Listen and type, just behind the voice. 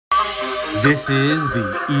This is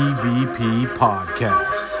the EVP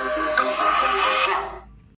Podcast.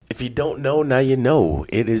 If you don't know, now you know.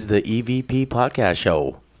 It is the EVP Podcast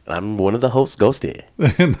Show. I'm one of the hosts, Ghosty.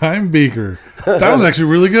 And I'm Beaker. That was actually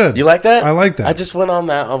really good. You like that? I like that. I just went on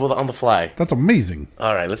that on the fly. That's amazing.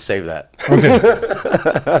 All right, let's save that.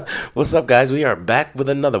 Okay. What's up, guys? We are back with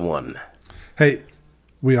another one. Hey,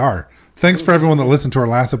 we are. Thanks for everyone that listened to our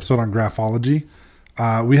last episode on graphology.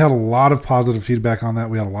 We had a lot of positive feedback on that.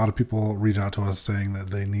 We had a lot of people reach out to us saying that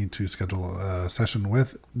they need to schedule a session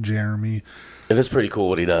with Jeremy. It is pretty cool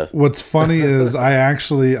what he does. What's funny is I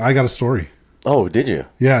got a story. Oh, did you?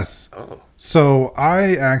 Yes. Oh. So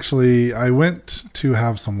I went to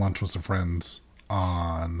have some lunch with some friends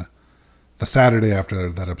on the Saturday after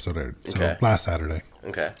that episode aired. So last Saturday.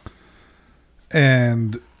 Okay.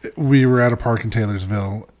 And we were at a park in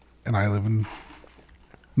Taylorsville, and I live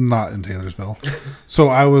not in Taylorsville. So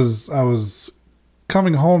I was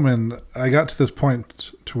coming home, and I got to this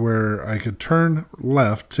point to where I could turn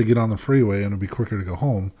left to get on the freeway and it'd be quicker to go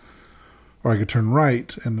home. Or I could turn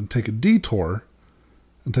right and take a detour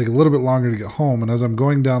and take a little bit longer to get home. And as I'm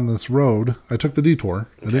going down this road, I took the detour.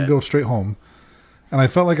 I didn't go straight home. And I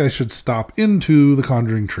felt like I should stop into the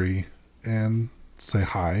Conjuring Tree and say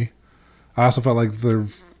hi. I also felt like there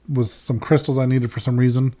was some crystals I needed for some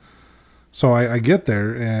reason. So I get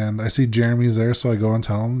there and I see Jeremy's there. So I go and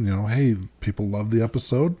tell him, hey, people loved the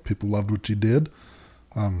episode. People loved what you did.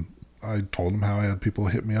 I told him how I had people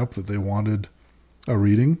hit me up that they wanted a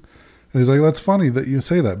reading. And he's like, that's funny that you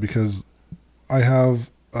say that because I have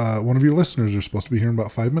one of your listeners are supposed to be here in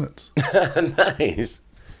about 5 minutes. Nice.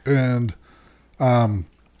 And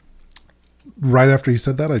right after he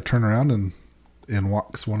said that, I turn around and in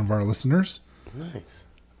walks one of our listeners. Nice.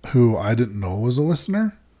 Who I didn't know was a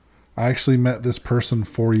listener. I actually met this person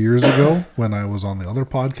 4 years ago when I was on the other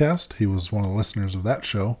podcast. He was one of the listeners of that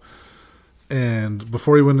show. And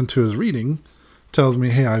before he went into his reading, tells me,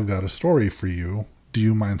 hey, I've got a story for you. Do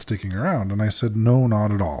you mind sticking around? And I said, no,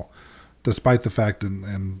 not at all. Despite the fact,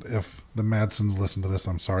 and if the Madsons listen to this,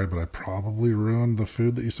 I'm sorry, but I probably ruined the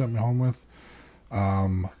food that you sent me home with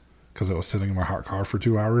because it was sitting in my hot car for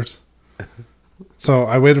 2 hours. So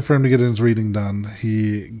I waited for him to get his reading done.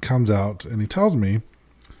 He comes out and he tells me,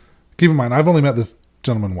 keep in mind, I've only met this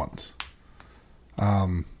gentleman once.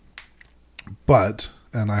 But,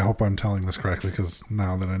 and I hope I'm telling this correctly because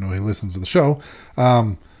now that I know he listens to the show,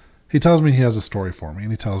 he tells me he has a story for me,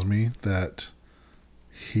 and he tells me that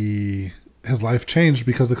his life changed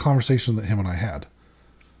because of the conversation that him and I had.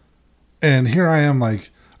 And here I am like,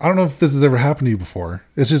 I don't know if this has ever happened to you before.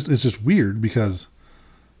 It's just weird because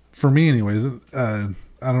for me anyways, I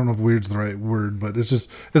don't know if weird's the right word, but it's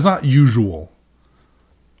not usual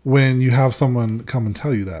when you have someone come and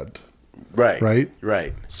tell you that. Right.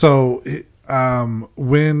 So,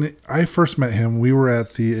 when I first met him, we were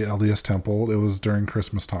at the LDS temple. It was during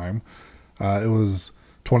Christmas time. It was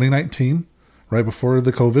 2019, right before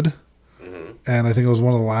the COVID. Mm-hmm. And I think it was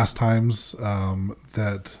one of the last times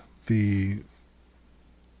that the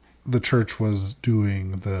church was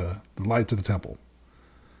doing the lights of the temple.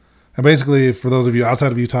 And basically, for those of you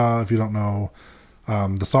outside of Utah, if you don't know,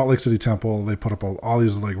 the Salt Lake City temple, they put up all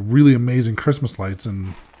these like really amazing Christmas lights,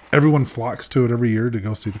 and everyone flocks to it every year to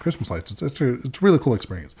go see the Christmas lights. It's a really cool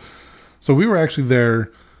experience. So we were actually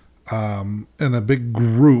there in a big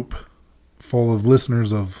group full of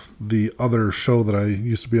listeners of the other show that I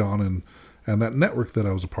used to be on and that network that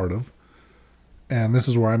I was a part of. And this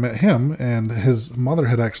is where I met him, and his mother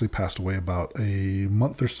had actually passed away about a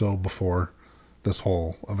month or so before this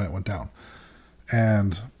whole event went down.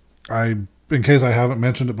 And in case I haven't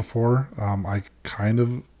mentioned it before, I kind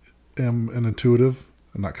of am an intuitive.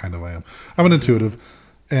 Not kind of, I am. I'm an intuitive.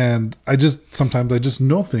 And sometimes I just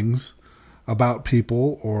know things about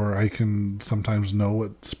people, or I can sometimes know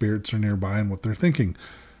what spirits are nearby and what they're thinking.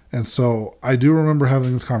 And so I do remember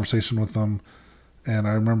having this conversation with them, and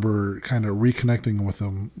I remember kind of reconnecting with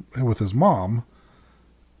him, with his mom,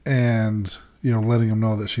 and, letting him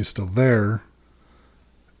know that she's still there.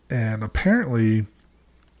 And apparently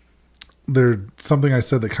there's something I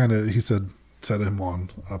said that kind of, he said, set him on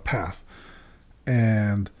a path.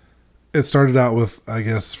 And it started out with, I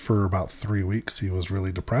guess, for about 3 weeks, he was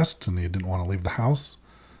really depressed and he didn't want to leave the house.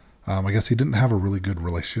 I guess he didn't have a really good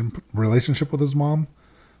relationship with his mom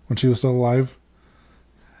when she was still alive.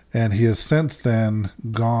 And he has since then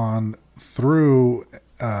gone through,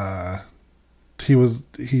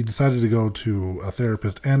 he decided to go to a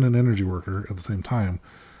therapist and an energy worker at the same time.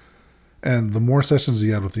 And the more sessions he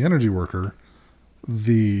had with the energy worker,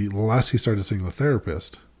 the less he started seeing the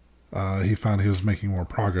therapist. He found he was making more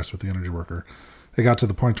progress with the energy worker. it got to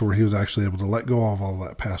the point where he was actually able to let go of all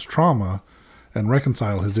that past trauma and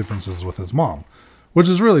reconcile his differences with his mom, which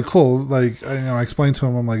is really cool. Like, I explained to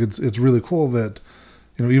him, I'm like, it's really cool that,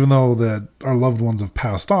 even though that our loved ones have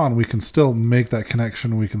passed on, we can still make that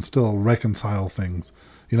connection. We can still reconcile things.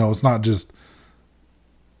 It's not just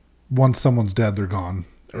once someone's dead, they're gone,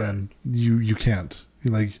 and you can't.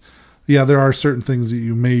 Like, yeah, there are certain things that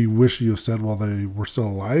you may wish you have said while they were still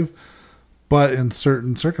alive, but in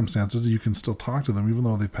certain circumstances, you can still talk to them even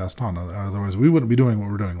though they passed on. Otherwise, we wouldn't be doing what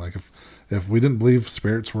we're doing. Like, if we didn't believe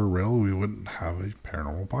spirits were real, we wouldn't have a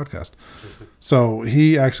paranormal podcast. So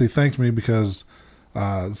he actually thanked me because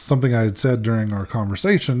something I had said during our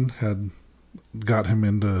conversation had got him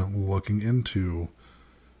into looking into,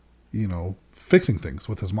 fixing things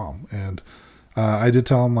with his mom. And I did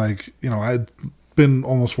tell him, like, I'd been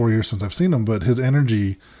almost 4 years since I've seen him, but his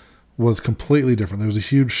energy was completely different. There was a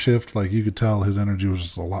huge shift. Like, you could tell his energy was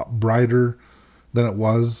just a lot brighter than it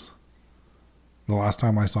was the last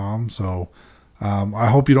time I saw him. So I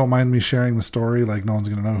hope you don't mind me sharing the story. Like, no one's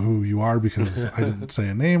going to know who you are because I didn't say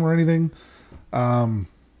a name or anything.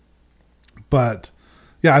 But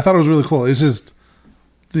yeah, I thought it was really cool. It's just,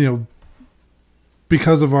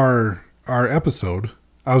 because of our episode,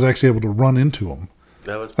 I was actually able to run into him.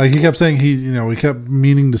 That was like, he kept saying he kept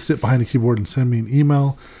meaning to sit behind a keyboard and send me an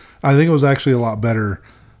email. I think it was actually a lot better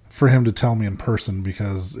for him to tell me in person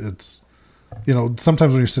because it's,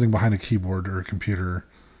 sometimes when you're sitting behind a keyboard or a computer,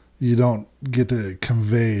 you don't get to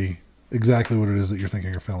convey exactly what it is that you're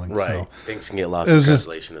thinking or feeling. Right. So things can get lost in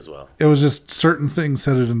translation as well. It was just certain things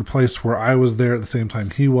set it into place where I was there at the same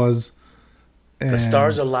time he was. And the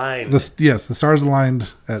stars aligned. Yes, the stars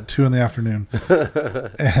aligned at 2 p.m.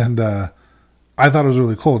 And I thought it was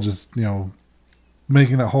really cool just,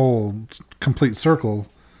 making that whole complete circle,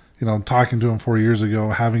 talking to him 4 years ago,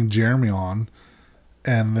 having Jeremy on,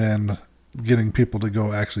 and then getting people to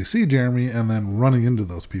go actually see Jeremy and then running into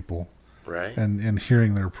those people. Right. And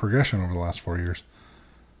hearing their progression over the last 4 years.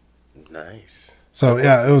 Nice. So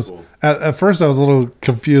yeah, it was cool. At first I was a little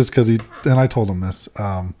confused because and I told him this,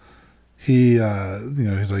 he's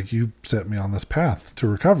like, you set me on this path to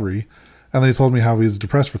recovery. And they told me how he was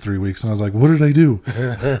depressed for 3 weeks. And I was like, what did I do?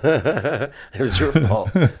 It was your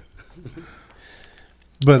fault.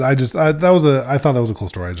 But I thought that was a cool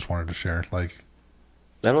story. I just wanted to share. Like,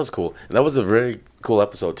 that was cool. And that was a very cool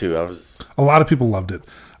episode too. A lot of people loved it.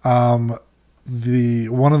 One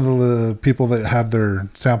of the people that had their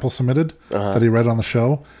sample submitted that he read on the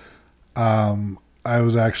show, I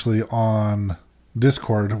was actually on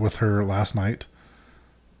Discord with her last night,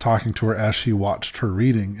 talking to her as she watched her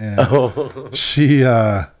reading, and she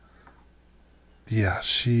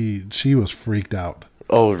was freaked out.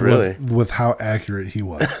 Oh, really? With how accurate he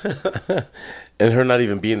was. And her not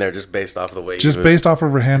even being there, just based off of the way. Just based off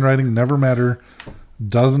of her handwriting, never met her,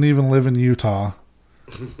 doesn't even live in Utah.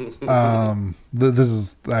 This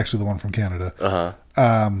is actually the one from Canada.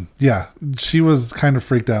 Yeah, she was kind of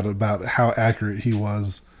freaked out about how accurate he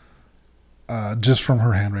was, just from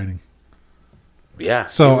her handwriting. Yeah.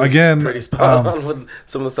 So again, pretty spot on with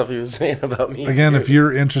some of the stuff he was saying about me. Again, if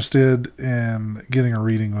you're interested in getting a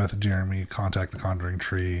reading with Jeremy, contact the Conjuring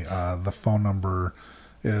Tree. The phone number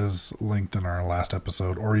is linked in our last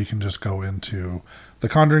episode, or you can just go into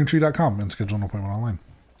theconjuringtree.com and schedule an appointment online.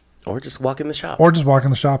 Or just walk in the shop. Or just walk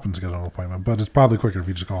in the shop and schedule an appointment. But it's probably quicker if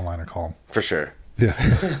you just go online or call them. For sure.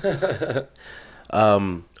 Yeah.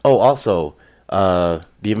 Also,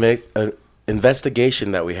 the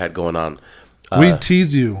investigation that we had going on. We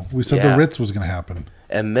teased you. We said the Ritz was going to happen.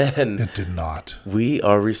 And then... it did not. We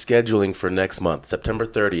are rescheduling for next month, September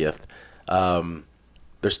 30th.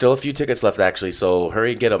 There's still a few tickets left, actually, so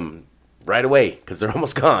hurry, get them right away, because they're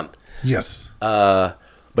almost gone. Yes. But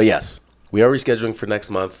yes, we are rescheduling for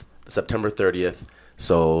next month, September 30th.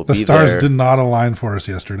 So the stars did not align for us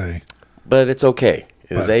yesterday. But it's okay.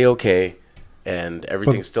 It is A-okay, and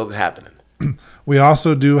everything's still happening. We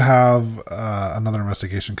also do have another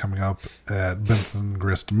investigation coming up at Benson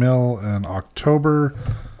Grist Mill in October.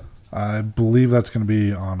 I believe that's going to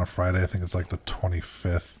be on a Friday. I think it's like the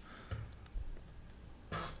 25th.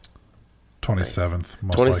 27th, nice.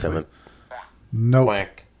 Most 27th. Likely. Nope.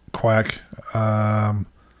 Quack.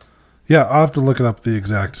 Yeah, I'll have to look it up the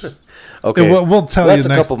exact. Okay. We'll tell you next.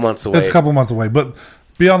 That's a couple months away. It's a couple months away. But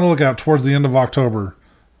be on the lookout towards the end of October.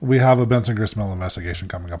 We have a Benson Grist Mill investigation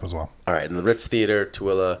coming up as well. All right. In the Ritz Theater,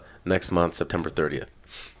 Tooele, next month, September 30th.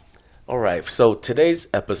 All right. So today's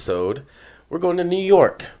episode, we're going to New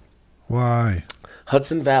York. Why?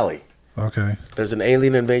 Hudson Valley. Okay. There's an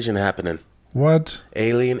alien invasion happening. What?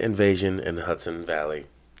 Alien invasion in Hudson Valley.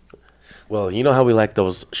 Well, you know how we like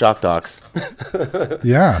those shock docs.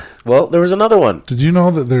 Yeah. Well, there was another one. Did you know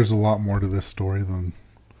that there's a lot more to this story than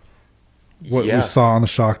what we saw on the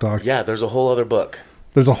shock doc? Yeah, there's a whole other book.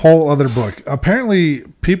 There's a whole other book. Apparently,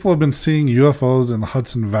 people have been seeing UFOs in the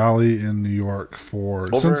Hudson Valley in New York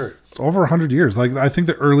since over 100 years. Like, I think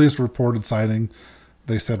the earliest reported sighting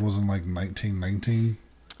they said was in like 1919.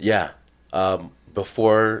 Yeah.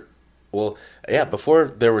 Before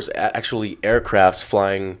there was actually aircrafts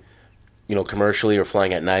flying, commercially or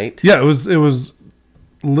flying at night. Yeah, it was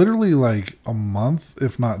literally like a month,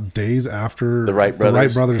 if not days after the Wright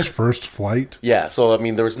brothers' first flight. Yeah, so I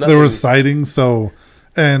mean, there was nothing. There was sightings,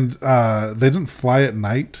 and they didn't fly at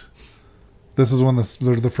night. This is when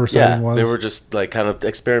the first sighting was. They were just like kind of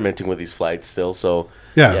experimenting with these flights still. So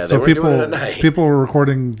so people were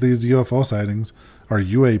recording these UFO sightings or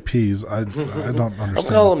UAPs. I don't understand. I'm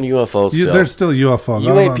calling them UFOs. They're still UFOs.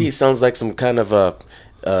 UAP sounds like some kind of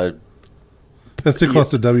a. That's too close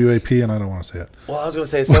to WAP, and I don't want to say it. Well, I was going to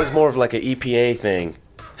say it sounds more of like an EPA thing.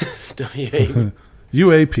 WAP.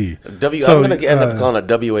 UAP. I'm going to end up calling it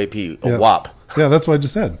WAP. WAP. Yeah, that's what I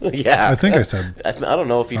just said. Yeah. I think I said. I don't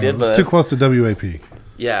know if you did, but it's too close to WAP.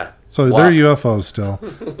 Yeah. So they're UFOs still.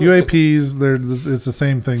 UAPs, it's the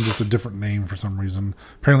same thing, just a different name for some reason.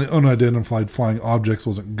 Apparently, unidentified flying objects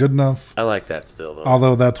wasn't good enough. I like that still, though.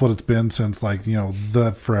 Although that's what it's been since,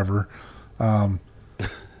 the forever.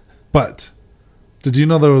 But did you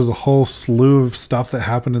know there was a whole slew of stuff that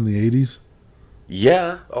happened in the 80s?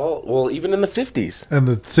 Yeah. Even in the 50s. And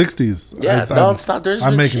the 60s. Yeah, nonstop.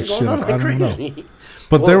 I'm making shit up. I don't know.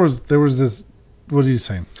 But there was this. What are you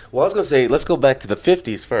saying? Well, I was going to say, let's go back to the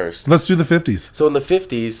 50s first. Let's do the 50s. So in the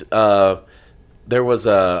 50s, there was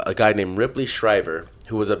a guy named Ripley Shriver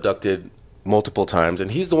who was abducted multiple times,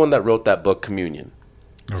 and he's the one that wrote that book, Communion.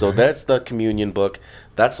 Okay. So that's the Communion book.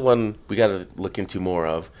 That's one we got to look into more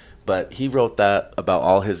of. But he wrote that about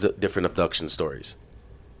all his different abduction stories.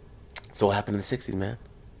 So what happened in the 60s, man?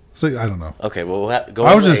 See, I don't know. Okay, well,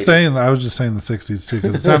 I was just saying the 60s too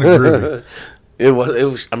because it sounded groovy. It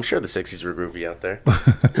was. I'm sure the 60s were groovy out there.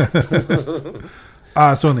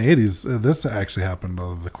 So in the 80s, this actually happened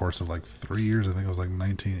over the course of like 3 years. I think it was like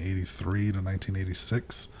 1983 to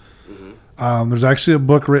 1986. Mm-hmm. There's actually a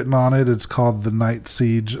book written on it. It's called The Night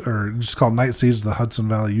Siege, or just called Night Siege: The Hudson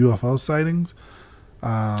Valley UFO Sightings.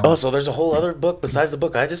 So there's a whole other book besides the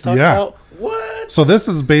book I just talked about? What? So this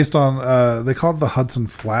is based on, they call it the Hudson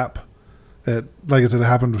Flap. Like I said, it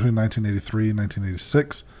happened between 1983 and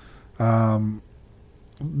 1986.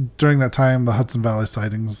 During that time, the Hudson Valley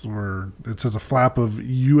sightings it says a flap of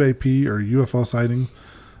UAP or UFO sightings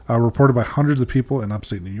reported by hundreds of people in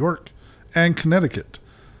upstate New York and Connecticut.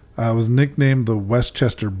 It was nicknamed the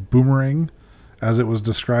Westchester Boomerang, as it was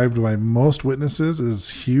described by most witnesses as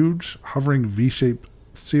huge, hovering V-shaped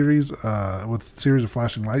series with series of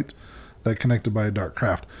flashing lights that connected by a dark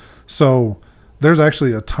craft. So there's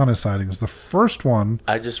actually a ton of sightings. The first one...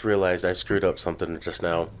 I just realized I screwed up something just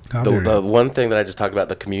now. How dare you? The one thing that I just talked about,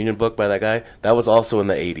 the Communion book by that guy, that was also in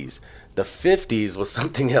the 80s. The 50s was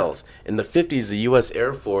something else. In the 50s, the U.S.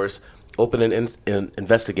 Air Force opened an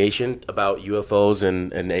investigation about UFOs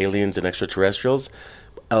and aliens and extraterrestrials.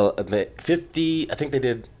 The 50, I think they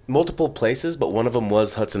did multiple places, but one of them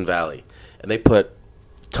was Hudson Valley. And they put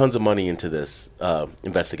tons of money into this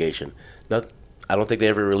investigation. I don't think they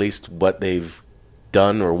ever released what they've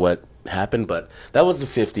done or what happened, but that was the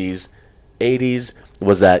 50s. 80s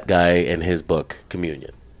was that guy and his book,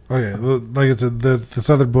 Communion. Okay, like I said, this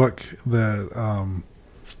other book that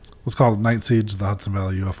was called Night Siege: The Hudson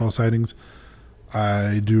Valley UFO Sightings.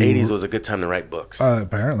 80s was a good time to write books.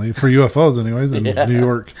 Apparently, for UFOs anyways, in New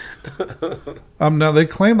York. Now, they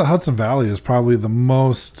claim the Hudson Valley is probably the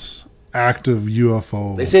most active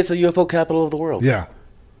UFO. They say it's the UFO capital of the world. Yeah.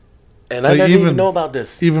 And I didn't even know about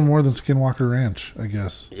this. Even more than Skinwalker Ranch, I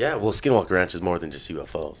guess. Yeah, well, Skinwalker Ranch is more than just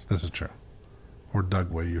UFOs. This is true. Or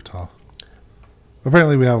Dugway, Utah.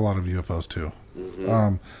 Apparently, we have a lot of UFOs, too.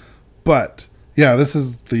 Mm-hmm. But, yeah, this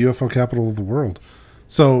is the UFO capital of the world.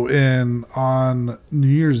 So on New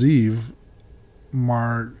Year's Eve,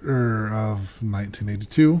 March of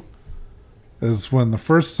 1982, is when the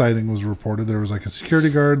first sighting was reported. There was like a security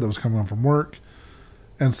guard that was coming home from work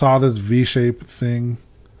and saw this V-shaped thing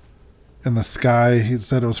in the sky. He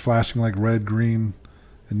said it was flashing like red, green,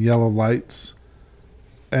 and yellow lights.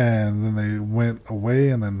 And then they went away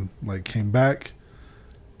and then like came back.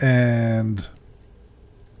 And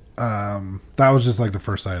that was just like the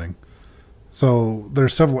first sighting. So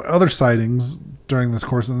there's several other sightings during this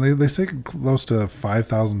course, and they say close to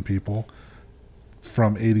 5,000 people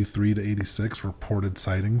from 83 to 86 reported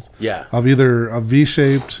sightings. Yeah. Of either a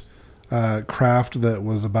V-shaped, craft that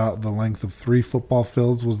was about the length of 3 football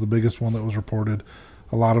fields was the biggest one that was reported.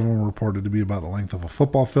 A lot of them were reported to be about the length of a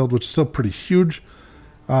football field, which is still pretty huge.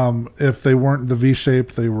 If they weren't the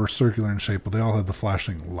V-shaped, they were circular in shape, but they all had the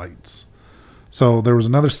flashing lights. So there was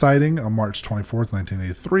another sighting on March 24th,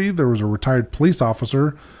 1983. There was a retired police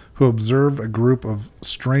officer who observed a group of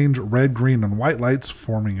strange red, green, and white lights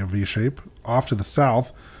forming a V-shape off to the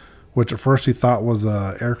south, which at first he thought was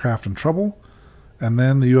an aircraft in trouble. And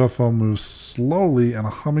then the UFO moved slowly, and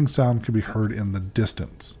a humming sound could be heard in the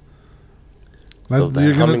distance. So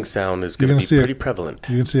that humming sound is going to be pretty prevalent.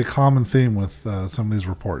 You can see a common theme with some of these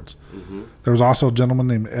reports. Mm-hmm. There was also a gentleman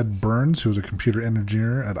named Ed Burns, who was a computer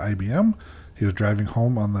engineer at IBM. He was driving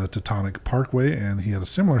home on the Teutonic Parkway, and he had a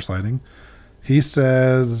similar sighting. He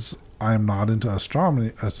says, I'm not into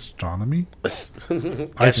astronomy. Gastronomy?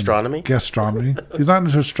 Gastronomy. He's not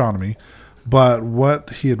into astronomy, but what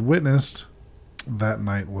he had witnessed that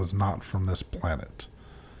night was not from this planet.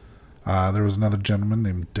 There was another gentleman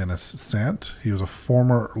named Dennis Sant. He was a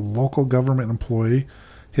former local government employee.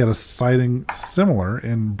 He had a sighting similar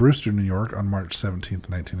in Brewster, New York on March 17th,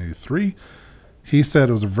 1983. He said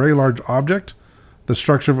it was a very large object. The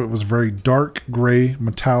structure of it was very dark, gray,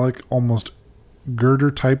 metallic, almost girder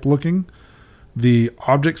type looking. The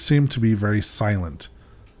object seemed to be very silent.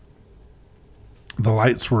 The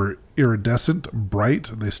lights were iridescent, bright.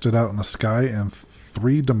 They stood out in the sky in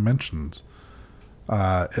 3 dimensions.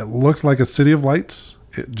 It looked like a city of lights.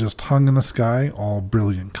 It just hung in the sky, all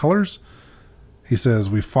brilliant colors. He says,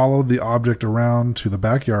 we followed the object around to the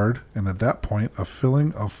backyard, and at that point, a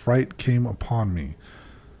feeling of fright came upon me.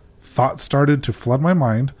 Thoughts started to flood my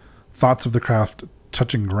mind, thoughts of the craft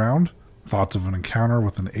touching ground, thoughts of an encounter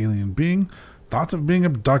with an alien being, thoughts of being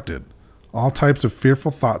abducted. All types of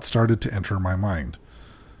fearful thoughts started to enter my mind.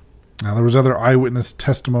 Now, there was other eyewitness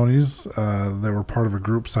testimonies that were part of a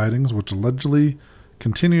group sightings, which allegedly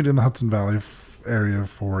continued in the Hudson Valley area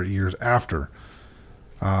for years after.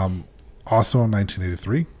 Also in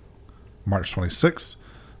 1983, March 26th,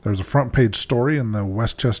 there was a front page story in the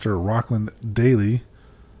Westchester Rockland Daily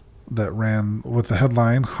that ran with the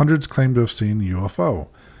headline, Hundreds Claim to Have Seen UFO.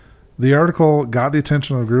 The article got the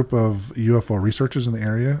attention of a group of UFO researchers in the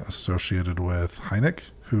area associated with Hynek,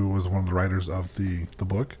 who was one of the writers of the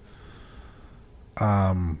book.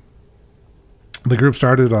 The group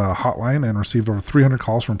started a hotline and received over 300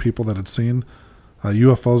 calls from people that had seen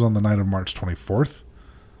UFOs on the night of March 24th.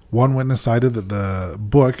 One witness cited that the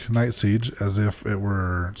book, Night Siege, as if it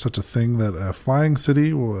were such a thing that a flying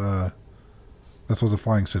city, this was a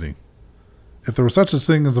flying city. If there was such a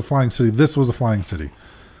thing as a flying city, this was a flying city.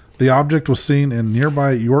 The object was seen in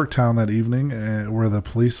nearby Yorktown that evening, where the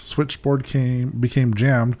police switchboard became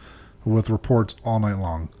jammed with reports all night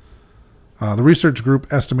long. The research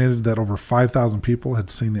group estimated that over 5,000 people had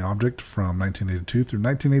seen the object from 1982 through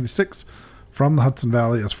 1986 from the Hudson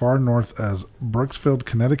Valley as far north as Brooksfield,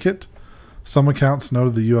 Connecticut. Some accounts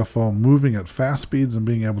noted the UFO moving at fast speeds and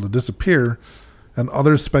being able to disappear, and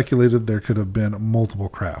others speculated there could have been multiple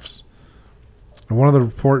crafts. And one of the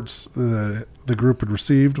reports the group had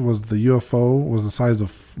received was the UFO was the size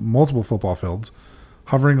of multiple football fields,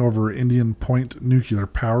 hovering over Indian Point nuclear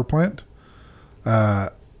power plant.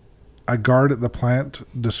 A guard at the plant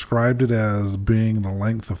described it as being the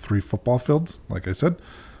length of 3 football fields, like I said.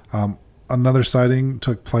 Another sighting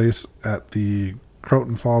took place at the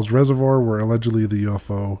Croton Falls Reservoir, where allegedly the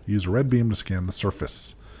UFO used a red beam to scan the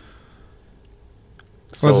surface.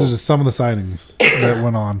 So those are just some of the sightings that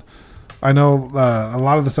went on. I know a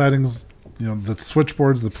lot of the sightings, the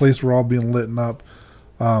switchboards, the place were all being lit up.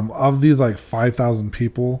 Of these 5,000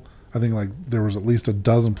 people, I think there was at least a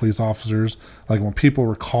dozen police officers. When people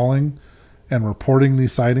were calling and reporting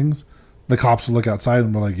these sightings, the cops would look outside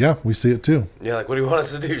and be like, yeah, we see it too. Yeah, what do you want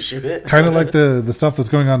us to do? Shoot it? Kind of like the stuff that's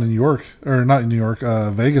going on in New York, or not in New York,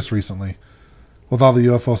 Vegas recently, with all the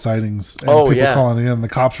UFO sightings and people calling in. The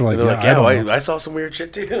cops are like, I saw some weird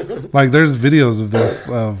shit too. There's videos of this,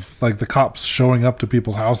 of the cops showing up to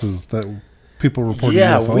people's houses that people reporting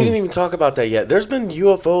UFOs. Yeah, we didn't even talk about that yet. There's been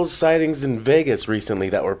UFO sightings in Vegas recently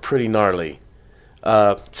that were pretty gnarly.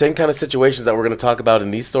 Same kind of situations that we're going to talk about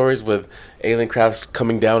in these stories, with alien crafts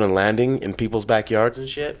coming down and landing in people's backyards and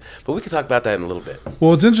shit. But we can talk about that in a little bit.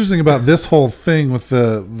 Well, what's interesting about this whole thing with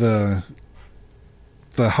the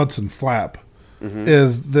Hudson flap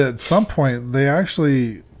is that at some point they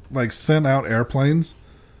actually sent out airplanes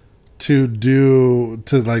to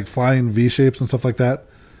fly in V shapes and stuff like that,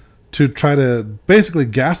 to try to basically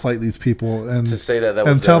gaslight these people and to say that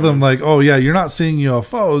and tell them oh yeah, you're not seeing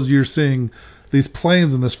UFOs, you're seeing these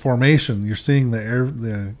planes in this formation. You're seeing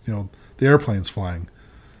the airplanes flying.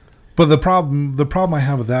 But the problem I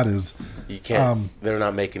have with that is You can't. They're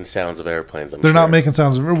not making sounds of airplanes. they're not making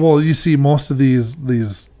sounds. Well, you see, most of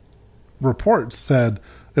these reports said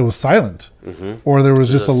it was silent, or there was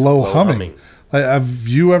just a low humming. Like, have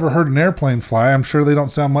you ever heard an airplane fly? I'm sure they don't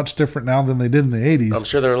sound much different now than they did in the 80s. I'm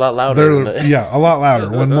sure they're a lot louder. Yeah, a lot louder.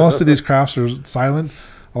 When most of these crafts are silent,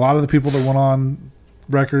 a lot of the people that went on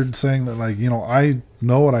record saying that, like, I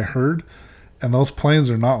know what I heard, and those planes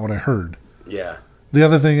are not what I heard. Yeah. The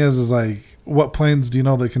other thing is like, what planes do you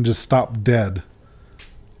know that can just stop dead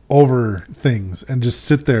over things and just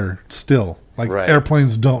sit there still? Like,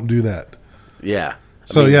 airplanes don't do that. Yeah.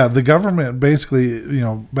 So, the government basically,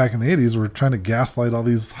 back in the 80s were trying to gaslight all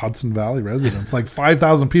these Hudson Valley residents. Like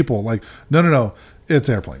 5,000 people. Like, no, it's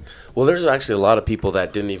airplanes. Well, there's actually a lot of people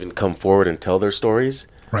that didn't even come forward and tell their stories.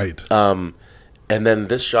 Right. And then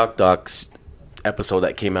this Shock Docs episode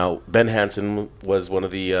that came out, Ben Hansen was one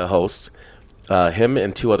of the hosts. Him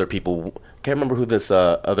and two other people. Can't remember who this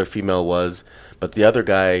other female was, but the other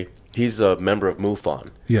guy, he's a member of MUFON.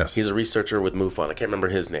 Yes. He's a researcher with MUFON. I can't remember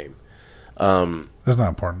his name. That's not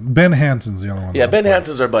important. Ben Hansen's the only one. Yeah, Ben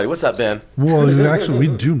Hansen's our buddy. What's up, Ben? Well, actually, we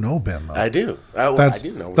do know Ben, though. I do. I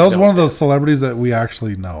do know. That was one of those celebrities that we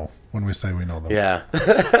actually know when we say we know them. Yeah.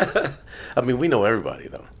 I mean, we know everybody,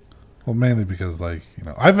 though. Well, mainly because,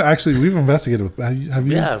 we've investigated with Ben. Have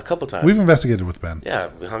you? Yeah, a couple times. We've investigated with Ben. Yeah,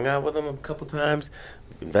 we hung out with him a couple times.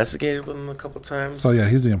 Investigated with him a couple times. So, yeah,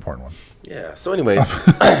 he's the important one. Yeah. So, anyways,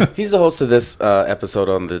 he's the host of this episode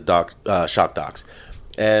on the Shock Docs.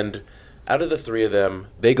 And out of the three of them,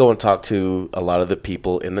 they go and talk to a lot of the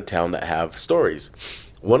people in the town that have stories.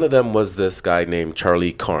 One of them was this guy named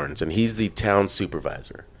Charlie Carnes, and he's the town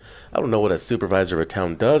supervisor. I don't know what a supervisor of a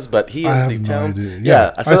town does, but he is the town. Idea.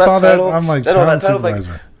 Yeah, I saw that. I'm like, town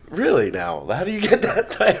supervisor. Like, really now? How do you get that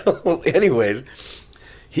title? Anyways,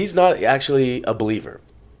 he's not actually a believer.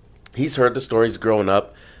 He's heard the stories growing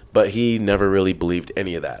up, but he never really believed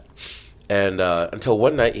any of that. And until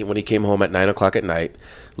one night, when he came home at 9 o'clock at night,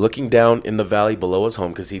 looking down in the valley below his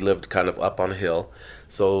home, because he lived kind of up on a hill.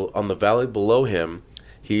 So on the valley below him,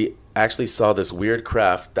 he actually saw this weird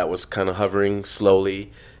craft that was kind of hovering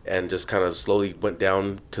slowly and just kind of slowly went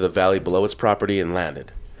down to the valley below his property and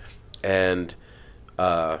landed. And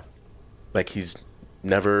he's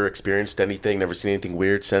never experienced anything, never seen anything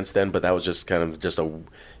weird since then, but that was just kind of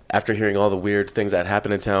after hearing all the weird things that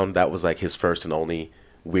happened in town, that was like his first and only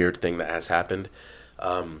weird thing that has happened.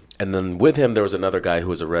 And then with him, there was another guy who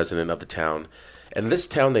was a resident of the town. And this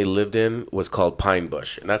town they lived in was called Pine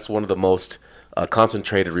Bush. And that's one of the most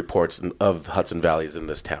concentrated reports of Hudson Valleys in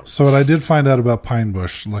this town. So what I did find out about Pine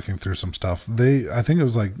Bush, looking through some stuff, I think it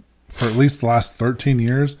was like for at least the last 13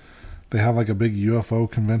 years, they have like a big UFO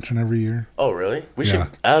convention every year. Oh, really?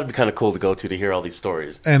 That would be kind of cool to go to hear all these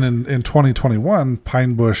stories. And in 2021,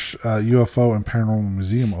 Pine Bush UFO and Paranormal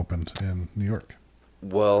Museum opened in New York.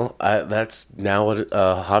 Well, that's now a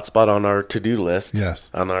hotspot on our to-do list. Yes.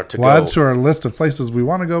 On our to-go. We'll add to our list of places we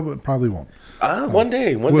want to go, but probably won't. One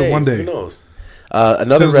day. Who knows? Another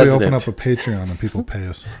as soon as resident. we open up a Patreon and people pay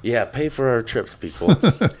us. Yeah, pay for our trips, people.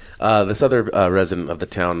 This other resident of the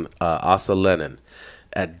town, Asa Lennon,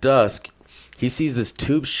 at dusk, he sees this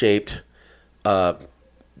tube-shaped flying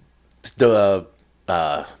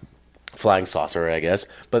saucer, I guess.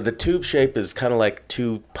 But the tube shape is kind of like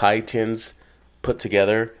two pie tins put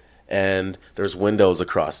together, and there's windows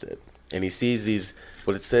across it. And he sees these,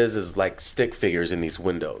 what it says is like stick figures in these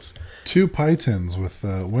windows. Two pie tins with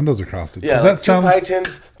windows across it. Yeah, does like that sound, two pie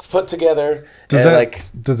tins put together. Does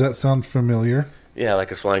that sound familiar? Yeah,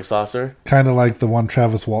 like a flying saucer. Kind of like the one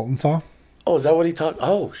Travis Walton saw. Oh, is that what he talked?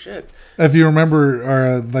 Oh, shit. If you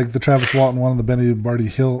remember, like the Travis Walton one on the Benny Barty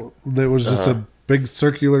Hill, there was just a big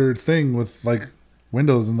circular thing with like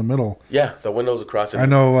windows in the middle. Yeah, the windows across it. I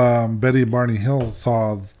know Betty Barney Hill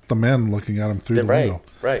saw the men looking at him through the window.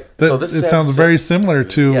 Right. So it sounds very similar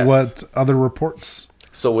to what other reports.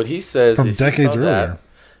 So what he says from is decades earlier.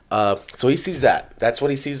 So he sees that. That's what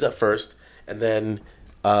he sees at first, and then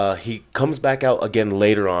he comes back out again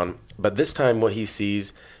later on. But this time, what he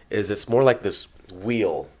sees is it's more like this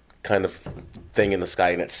wheel kind of thing in the sky,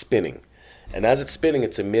 and it's spinning. And as it's spinning,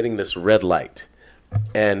 it's emitting this red light.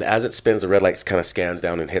 And as it spins, the red light kind of scans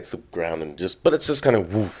down and hits the ground, but it's just kind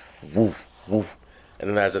of woof, woof, woof. And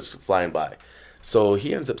then as it's flying by, so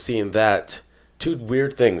he ends up seeing that two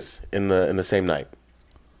weird things in the same night.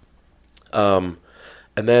 And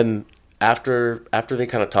then after they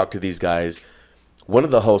kind of talk to these guys, one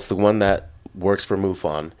of the hosts, the one that works for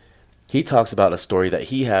MUFON, he talks about a story that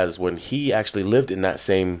he has when he actually lived in that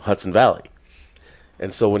same Hudson Valley.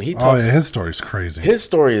 And so when he Oh, talks, yeah, his story's crazy. his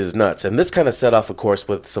story is nuts. And this kind of set off, of course,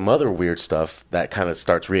 with some other weird stuff that kind of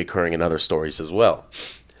starts reoccurring in other stories as well.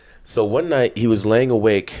 So one night he was laying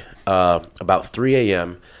awake about 3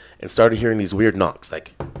 a.m. and started hearing these weird knocks.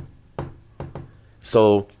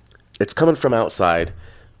 So it's coming from outside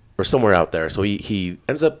or somewhere out there. So he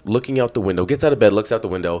ends up looking out the window, gets out of bed, looks out the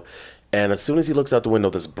window. And as soon as he looks out the window,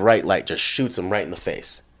 this bright light just shoots him right in the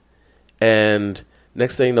face. And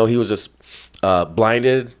next thing you know, he was just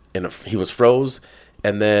blinded and he was froze.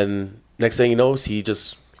 And then next thing he knows, he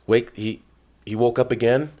woke up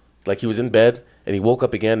again, like he was in bed, and he woke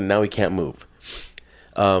up again, and now he can't move.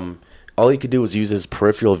 All he could do was use his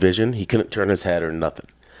peripheral vision. He couldn't turn his head or nothing.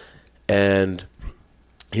 And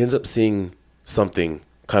he ends up seeing something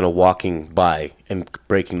kind of walking by and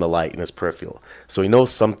breaking the light in his peripheral. So he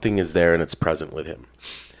knows something is there and it's present with him.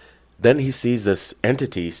 Then he sees this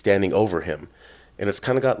entity standing over him, and it's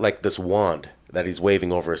kind of got like this wand that he's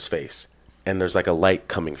waving over his face, and there's like a light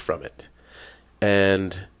coming from it.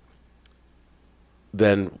 And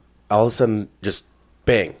then all of a sudden, just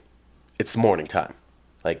bang, it's the morning time.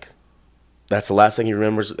 Like, that's the last thing he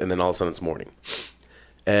remembers, and then all of a sudden it's morning.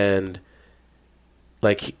 And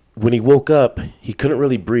like, when he woke up, he couldn't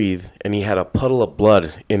really breathe, and he had a puddle of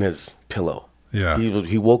blood in his pillow. Yeah.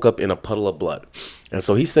 He woke up in a puddle of blood. And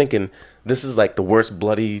so he's thinking, this is like the worst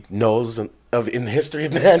bloody nose in the history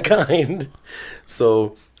of mankind.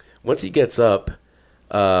 So once he gets up,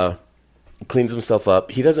 cleans himself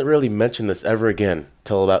up, he doesn't really mention this ever again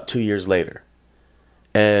till about 2 years later.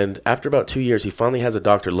 And after about 2 years, he finally has a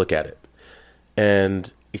doctor look at it.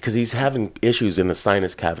 And because he's having issues in the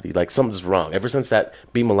sinus cavity, like something's wrong. Ever since that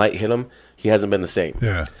beam of light hit him, he hasn't been the same.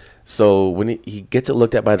 Yeah. So when he gets it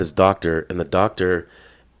looked at by this doctor, and the doctor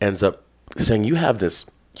ends up saying, you have this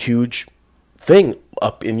huge thing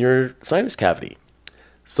up in your sinus cavity.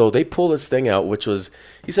 So they pull this thing out, which was,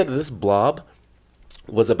 he said that this blob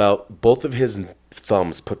was about both of his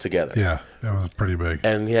thumbs put together. Yeah, it was pretty big.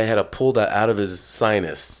 And he had to pull that out of his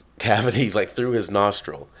sinus cavity, like through his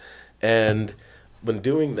nostril. And when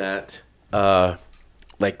doing that,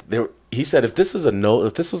 he said, if this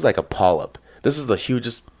was like a polyp, this is the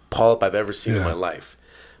hugest polyp I've ever seen in my life.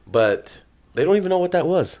 But they don't even know what that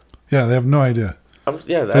was. Yeah, they have no idea.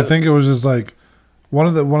 I think it was just like one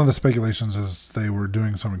of the speculations is they were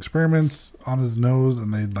doing some experiments on his nose,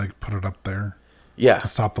 and they like put it up there, to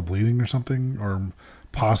stop the bleeding or something, or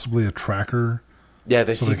possibly a tracker. Yeah,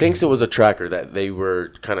 he thinks it was a tracker that they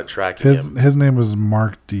were kind of tracking him. His name was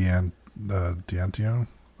Mark D'Antonio.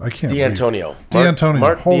 I can't read. D'Antonio.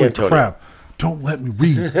 Mark Holy D'Antonio. crap! Don't let me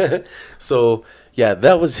read. So yeah,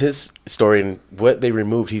 that was his story, and what they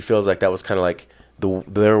removed, he feels like that was kind of like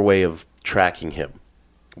their way of tracking him,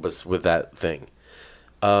 was with that thing.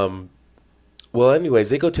 Well,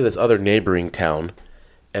 anyways, they go to this other neighboring town,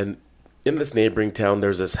 and in this neighboring town,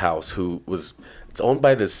 there's this house it's owned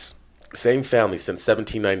by this same family since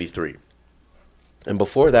 1793, and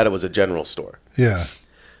before that, it was a general store. Yeah,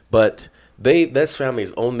 but this family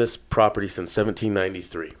has owned this property since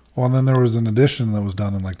 1793. Well, and then there was an addition that was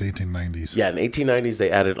done in like the 1890s. Yeah, in the 1890s,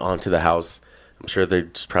 they added on to the house. I'm sure they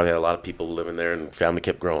just probably had a lot of people living there, and the family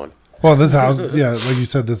kept growing. Well, this house, yeah, like you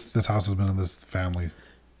said, this house has been in this family.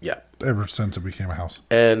 Yeah. Ever since it became a house.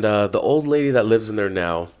 And the old lady that lives in there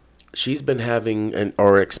now, she's been having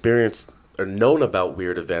experienced or known about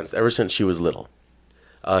weird events ever since she was little.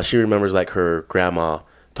 She remembers like her grandma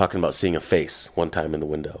talking about seeing a face one time in the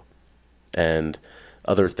window, and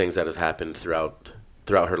other things that have happened throughout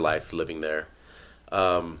her life living there.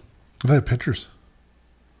 They had pictures.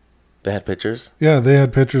 They had pictures? Yeah, they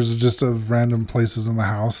had pictures just of random places in the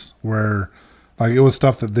house where, like, it was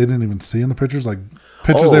stuff that they didn't even see in the pictures, like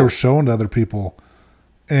pictures they were showing to other people,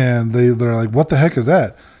 and they're like, "What the heck is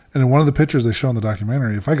that?" And in one of the pictures they show in the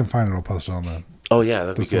documentary, if I can find it, I'll post it on the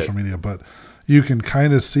social media. But you can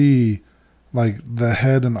kind of see like the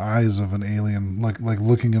head and eyes of an alien, like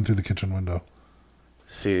looking in through the kitchen window.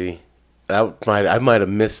 See, I might have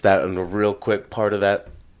missed that in a real quick part of that.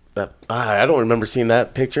 I don't remember seeing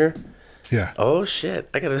that picture. Yeah. Oh shit!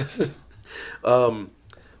 I gotta.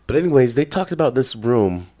 But anyways, they talked about this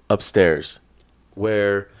room upstairs,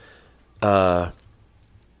 where, there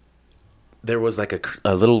was like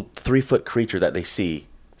a little 3-foot creature that they see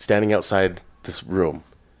standing outside this room,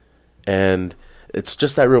 and it's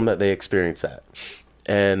just that room that they experienced that.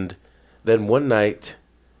 And then one night,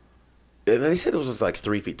 and they said it was like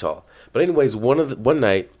 3 feet tall. But anyways, one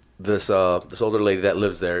night, this older lady that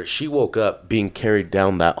lives there, she woke up being carried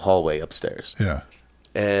down that hallway upstairs. Yeah.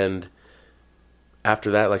 And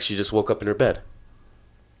after that, like, she just woke up in her bed.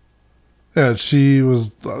 Yeah, she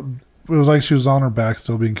was was like she was on her back,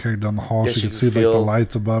 still being carried down the hall. Yeah, she could see like the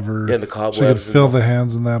lights above her. Yeah, the cobwebs. She could feel the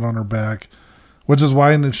hands in that on her back, which is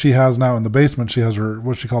why she has now in the basement. She has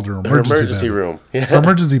what she called her emergency bed. room. Yeah. Her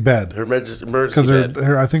emergency bed. Her emergency bed.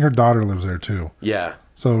 Because I think her daughter lives there too. Yeah.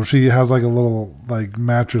 So she has like a little like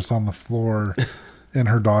mattress on the floor in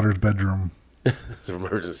her daughter's bedroom.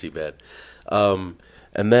 Emergency bed. And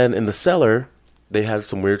then in the cellar, they had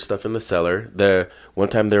some weird stuff in the cellar. One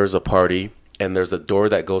time there was a party, and there's a door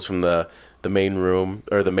that goes from the main room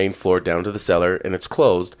or the main floor down to the cellar, and it's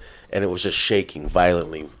closed, and it was just shaking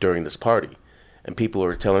violently during this party. And people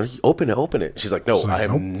were telling her, open it. She's like, no,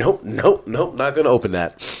 nope, not going to open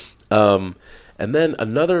that. And then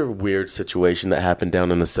another weird situation that happened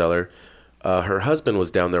down in the cellar, her husband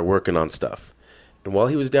was down there working on stuff. And while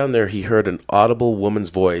he was down there, he heard an audible woman's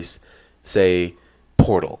voice say,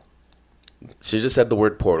 portal. She just said the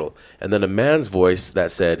word portal. And then a man's voice that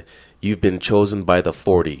said, you've been chosen by the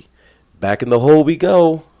 40. Back in the hole we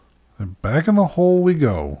go. And back in the hole we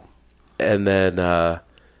go. And then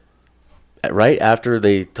right after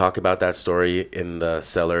they talk about that story in the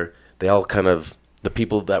cellar, they all kind of, the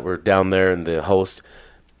people that were down there and the host,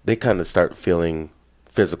 they kind of start feeling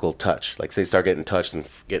physical touch. Like they start getting touched and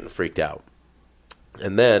getting freaked out.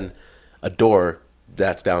 And then a door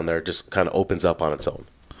that's down there just kind of opens up on its own.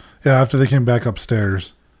 Yeah, after they came back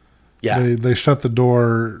upstairs. Yeah. They shut the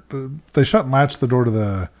door. They shut and latched the door to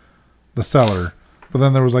the cellar. But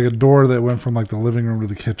then there was like a door that went from like the living room to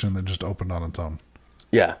the kitchen that just opened on its own.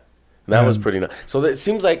 Yeah. That was pretty nice. So it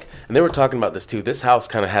seems like, and they were talking about this too, this house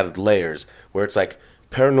kind of had layers where it's like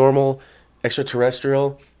paranormal,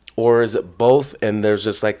 extraterrestrial, or is it both? And there's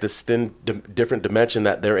just like this thin, different dimension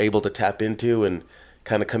that they're able to tap into and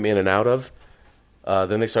kind of come in and out of.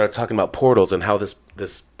 Then they started talking about portals and how this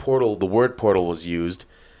portal, the word portal, was used.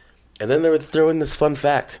 And then they would throw in this fun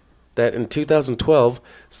fact that in 2012,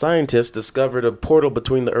 scientists discovered a portal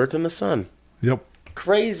between the Earth and the Sun. Yep.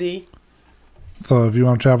 Crazy. So if you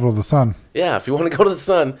want to travel to the sun. Yeah, if you want to go to the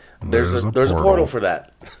sun, there's a portal for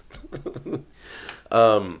that.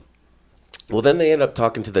 Well, then they end up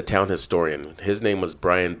talking to the town historian. His name was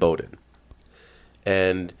Brian Bowden.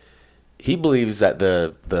 And he believes that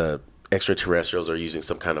the extraterrestrials are using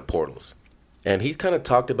some kind of portals. And he kind of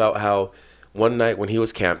talked about how one night when he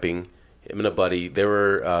was camping, him and a buddy, they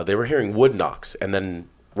were hearing wood knocks and then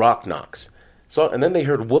rock knocks. And then they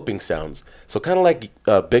heard whooping sounds. So kind of like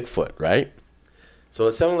Bigfoot, right? So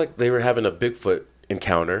it sounded like they were having a Bigfoot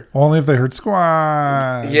encounter. Only if they heard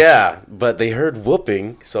squash. Yeah, but they heard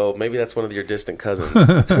whooping, so maybe that's one of your distant cousins.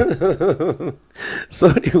 So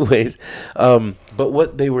anyways, but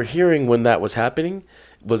what they were hearing when that was happening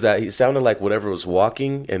was that it sounded like whatever was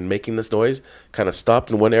walking and making this noise kind of stopped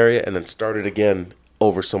in one area and then started again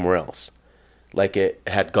over somewhere else. Like it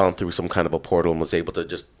had gone through some kind of a portal and was able to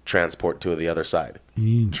just transport to the other side.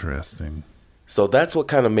 Interesting. So that's what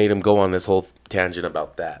kind of made him go on this whole tangent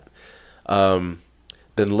about that. Then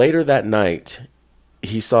later that night,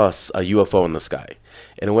 he saw a UFO in the sky.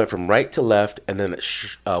 And it went from right to left, and then it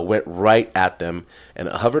went right at them, and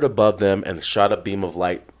it hovered above them and shot a beam of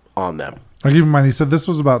light on them. Now keep in mind, he said this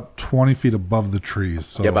was about 20 feet above the trees.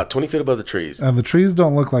 So, yeah, about 20 feet above the trees. And the trees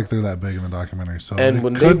don't look like they're that big in the documentary, so it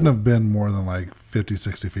couldn't have been more than like 50,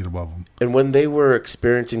 60 feet above them. And when they were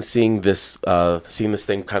experiencing seeing this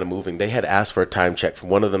thing kind of moving, they had asked for a time check from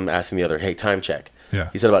one of them asking the other, hey, time check. Yeah.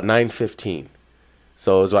 He said about 9:15.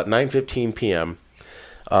 So it was about 9:15 p.m.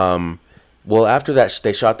 Well, after that,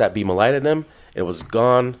 they shot that beam of light at them. It was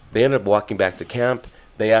gone. They ended up walking back to camp.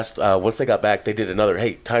 They asked, once they got back, they did another,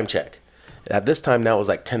 hey, time check. At this time now, it was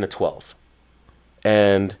like 10 to 12.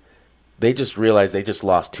 And they just realized they just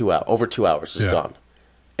lost over 2 hours. It's gone.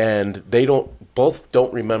 And they both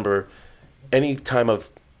don't remember any time of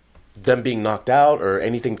them being knocked out or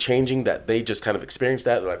anything changing, that they just kind of experienced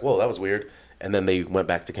that. They're like, whoa, that was weird. And then they went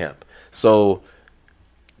back to camp. So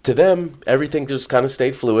to them, everything just kind of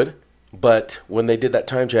stayed fluid. But when they did that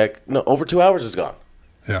time check, no, over 2 hours is gone.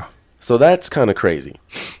 Yeah. So that's kind of crazy.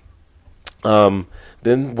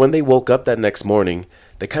 Then when they woke up that next morning,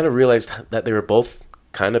 they kind of realized that they were both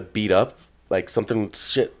kind of beat up, like something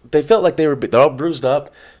shit. They felt like they're all bruised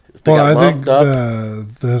up. They got I think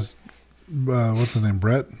what's his name,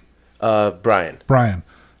 Brett? Brian.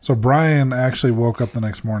 So Brian actually woke up the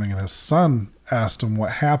next morning, and his son asked him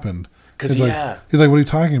what happened. He's like, what are you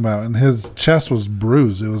talking about? And his chest was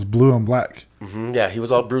bruised. It was blue and black. Mm-hmm. Yeah, he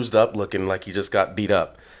was all bruised up, looking like he just got beat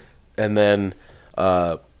up. And then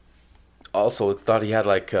also thought he had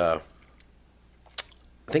like, I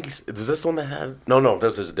think was this the one that had? No,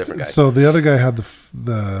 this is a different guy. So the other guy had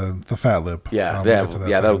the fat lip. Yeah,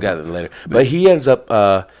 that'll get it later. But he ends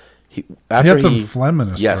up, He had some phlegm in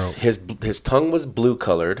his yes, throat. his tongue was blue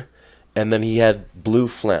colored, and then he had blue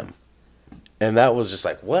phlegm, and that was just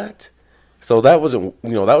like what? So that wasn't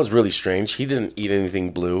that was really strange. He didn't eat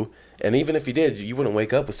anything blue, and even if he did, you wouldn't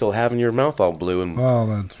wake up with still having your mouth all blue. And well,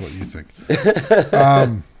 that's what you think.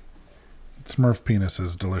 Smurf penis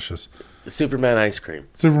is delicious. The Superman ice cream.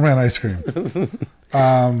 Superman ice cream.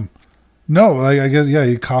 No, like I guess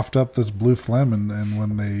he coughed up this blue phlegm, and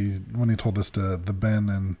when he told this to the Ben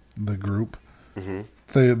and the group,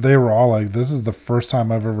 they were all like, "This is the first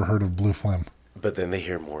time I've ever heard of blue phlegm." But then they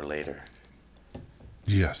hear more later.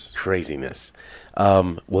 Yes, craziness.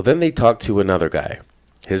 Well, then they talked to another guy.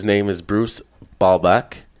 His name is Bruce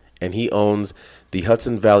Balbach, and he owns the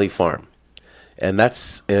Hudson Valley Farm, and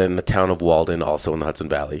that's in the town of Walden, also in the Hudson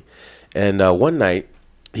Valley. And one night,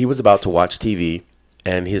 he was about to watch TV.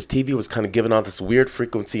 And his TV was kind of giving off this weird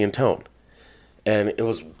frequency and tone. And it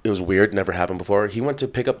was weird, never happened before. He went to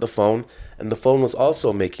pick up the phone, and the phone was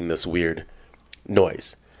also making this weird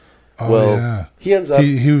noise. Oh, well, yeah. He ends up...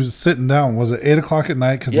 He was sitting down. Was it 8 o'clock at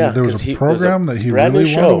night? Because there was a program that he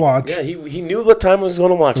really wanted to watch. Yeah, he knew what time he was going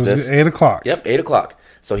to watch this. It was 8 o'clock. Yep, 8 o'clock.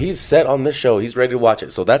 So he's set on this show. He's ready to watch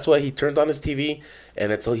it. So that's why he turned on his TV,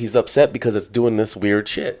 and he's upset because it's doing this weird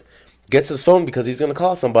shit. Gets his phone because he's going to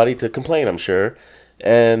call somebody to complain, I'm sure.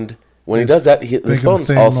 And when he does that, his phone's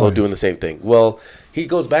also doing the same thing. Well, he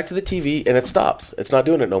goes back to the TV, and it stops. It's not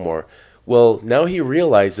doing it no more. Well, now he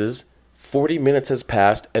realizes 40 minutes has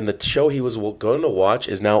passed, and the show he was going to watch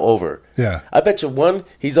is now over. Yeah. I bet you, 1,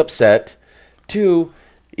 he's upset. 2,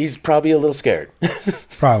 he's probably a little scared.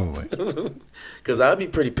 Probably. Because I'd be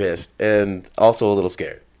pretty pissed and also a little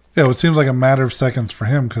scared. Yeah, it seems like a matter of seconds for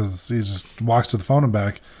him because he just walks to the phone and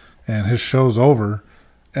back, and his show's over.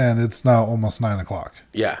 And it's now almost 9 o'clock.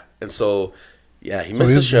 Yeah. And so, he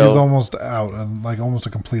missed the show. He's almost out in like almost a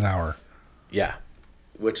complete hour. Yeah.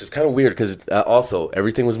 Which is kind of weird because also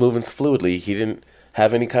everything was moving fluidly. He didn't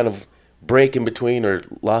have any kind of break in between or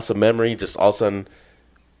loss of memory. Just all of a sudden,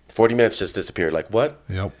 40 minutes just disappeared. Like, what?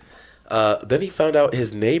 Yep. Then he found out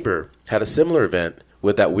his neighbor had a similar event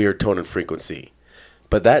with that weird tone and frequency.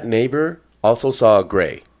 But that neighbor also saw a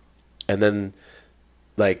gray. And then,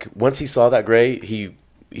 like, once he saw that gray,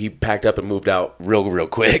 he packed up and moved out real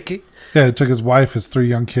quick. Yeah, it took his wife, his 3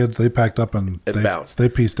 young kids. They packed up and they bounced. They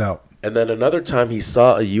pieced out. And then another time he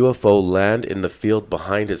saw a UFO land in the field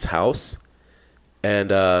behind his house.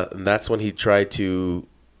 And that's when he tried to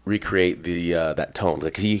recreate that tone.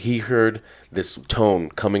 Like he heard this tone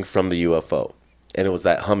coming from the UFO. And it was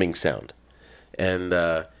that humming sound. And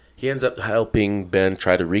he ends up helping Ben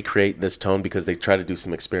try to recreate this tone because they try to do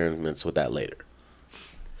some experiments with that later.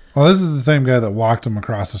 Well, this is the same guy that walked him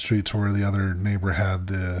across the street to where the other neighbor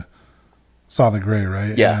saw the gray,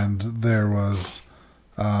 right? Yeah. And there was,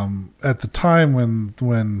 at the time when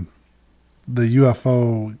the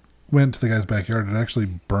UFO went to the guy's backyard, it actually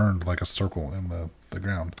burned like a circle in the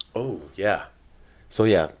ground. Oh, yeah. So,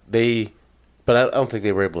 but I don't think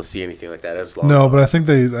they were able to see anything like that as long. No, but I think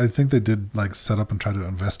they did like set up and try to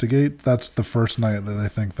investigate. That's the first night that I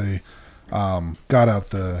think they got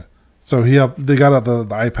out So they got out the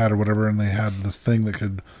iPad or whatever, and they had this thing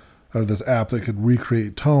this app that could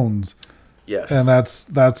recreate tones. Yes. And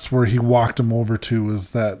that's where he walked him over to,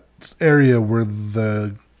 is that area where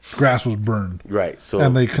the grass was burned. Right. So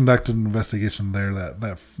and they conducted an investigation there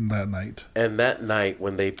that night. And that night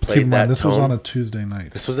when they played Keep in mind, that this tone, was on a Tuesday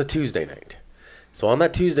night. This was a Tuesday night. So on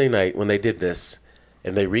that Tuesday night when they did this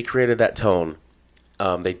and they recreated that tone,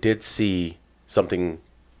 they did see something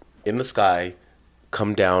in the sky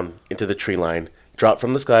come down into the tree line, drop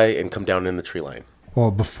from the sky, and come down in the tree line. Well,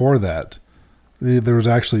 before that, there was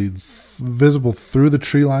actually visible through the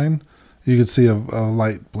tree line, you could see a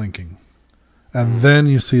light blinking. And then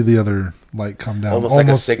you see the other light come down. Almost like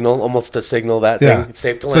a signal that thing. It's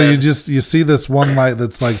safe to land. So you see this one light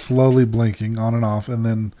that's like slowly blinking on and off, and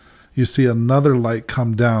then you see another light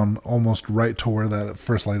come down almost right to where that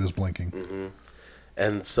first light is blinking. Mm-hmm.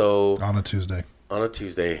 And so... On a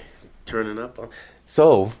Tuesday, turning up on...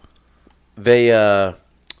 So, they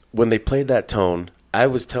when they played that tone, I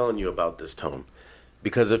was telling you about this tone.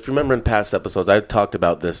 Because if you remember in past episodes, I talked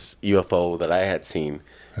about this UFO that I had seen.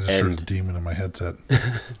 I just heard a demon in my headset.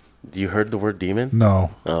 You heard the word demon?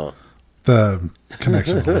 No. Oh. The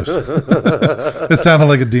connection's loose. It sounded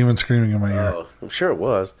like a demon screaming in my ear. Oh, I'm sure it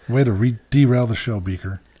was. Way to derail the show,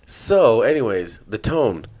 Beaker. So, anyways, the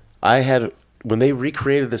tone. When they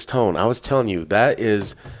recreated this tone, I was telling you, that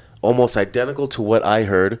is almost identical to what I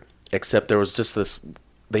heard, except there was just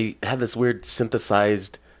they had this weird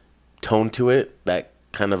synthesized tone to it that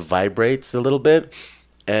kind of vibrates a little bit.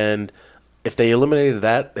 And if they eliminated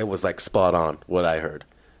that, it was like spot on what I heard.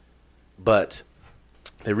 But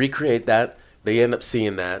they recreate that. They end up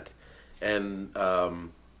seeing that, and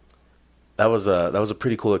that was a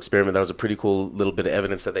pretty cool experiment. That was a pretty cool little bit of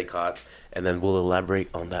evidence that they caught, and then we'll elaborate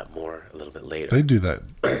on that more a little bit later. They do that.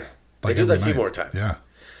 They do that a few more times. Yeah.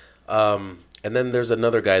 And then there's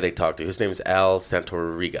another guy they talked to. His name is Al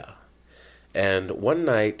Santoriga. And one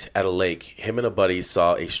night at a lake, him and a buddy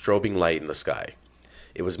saw a strobing light in the sky.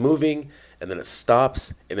 It was moving, and then it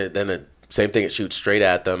stops, and same thing, it shoots straight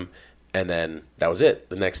at them, and then that was it.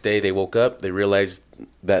 The next day they woke up, they realized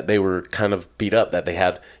that they were kind of beat up, that they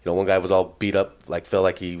had, one guy was all beat up, like felt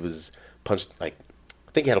like he was punched, like,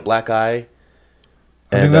 I think he had a black eye.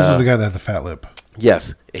 I think this was the guy that had the fat lip.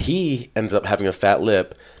 Yes. He ends up having a fat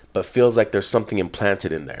lip, but feels like there's something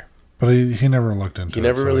implanted in there. But he never looked into it. He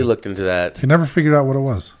never really looked into that. He never figured out what it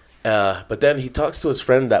was. But then he talks to his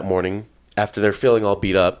friend that morning after they're feeling all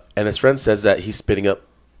beat up, and his friend says that he's spitting up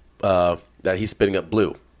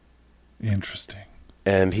blue. Interesting.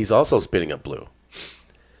 And he's also spitting up blue.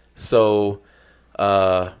 So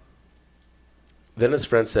then his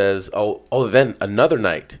friend says, then another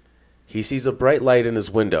night, he sees a bright light in his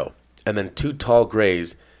window, and then two tall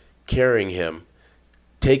grays carrying him,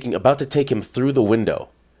 about to take him through the window.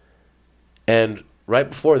 And right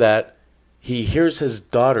before that, he hears his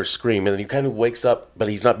daughter scream, and then he kind of wakes up, but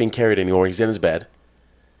he's not being carried anymore. He's in his bed.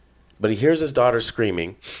 But he hears his daughter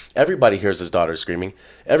screaming. Everybody hears his daughter screaming.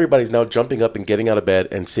 Everybody's now jumping up and getting out of bed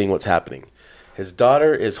and seeing what's happening. His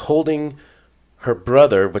daughter is holding her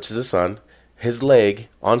brother, which is his son, his leg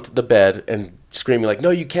onto the bed and screaming like, "No,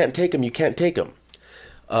 you can't take him, you can't take him."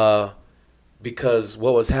 Because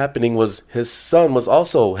what was happening was his son was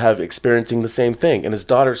also experiencing the same thing, and his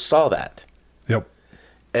daughter saw that. Yep.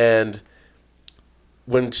 And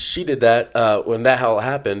when she did that, when that all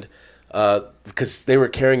happened, because they were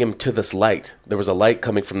carrying him to this light, there was a light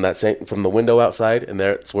coming from from the window outside, and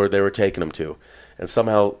that's where they were taking him to. And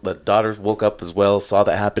somehow the daughter woke up as well, saw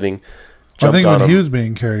that happening. I think when he was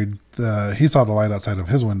being carried, he saw the light outside of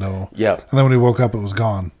his window. Yeah. And then when he woke up, it was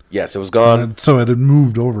gone. Yes, it was gone. So it had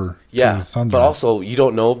moved over to his son's room. Also, you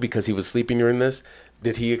don't know because he was sleeping during this.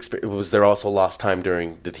 Was there also lost time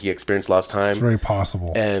did he experience lost time? It's very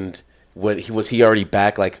possible. And was he already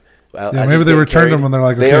back? Like, maybe they returned him and they're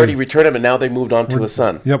like, they already returned him, and now they moved on to his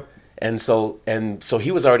son. Yep. And so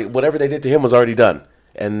he was already, whatever they did to him was already done.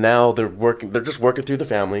 And now they're just working through the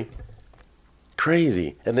family.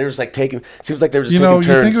 Crazy. And they're just like seems like they're just taking turns.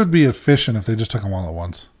 You think it would be efficient if they just took them all at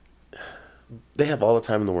once? They have all the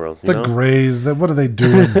time in the world. The Greys, what are they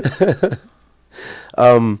doing?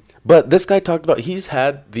 But this guy talked about he's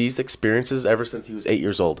had these experiences ever since he was 8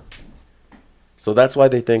 years old. So that's why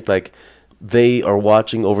they think like they are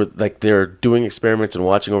watching over, like they're doing experiments and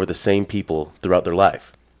watching over the same people throughout their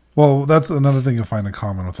life. Well, that's another thing you'll find in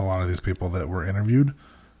common with a lot of these people that were interviewed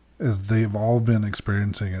is they've all been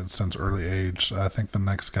experiencing it since early age. I think the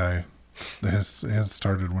next guy has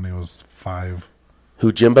started when he was 5.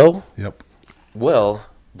 Who, Jimbo? Yep. Well,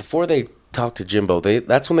 before they talk to Jimbo,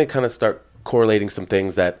 that's when they kind of start correlating some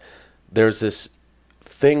things, that there's this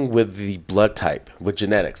thing with the blood type, with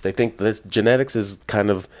genetics. They think this genetics is kind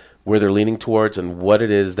of where they're leaning towards, and what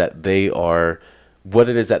it is that they're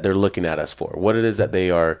looking at us for, what it is that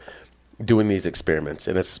they are doing these experiments.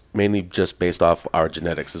 And it's mainly just based off our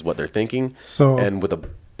genetics is what they're thinking. So, and with a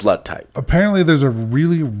blood type. Apparently there's a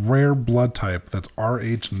really rare blood type that's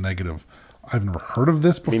Rh negative. I've never heard of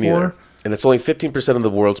this before. And it's only 15% of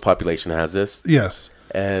the world's population has this. Yes.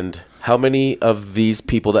 And how many of these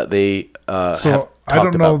people that they have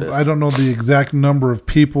talked about this? I don't know the exact number of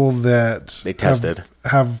people that they tested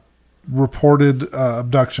have reported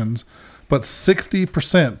abductions, but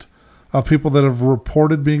 60% of people that have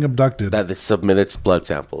reported being abducted that submitted blood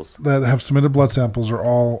samples are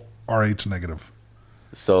all Rh negative.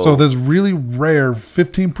 So there's really rare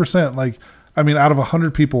 15%. Like, I mean, out of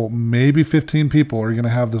 100 people, maybe 15 people are going to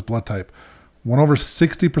have this blood type. When over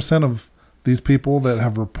 60% of these people that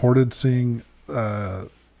have reported seeing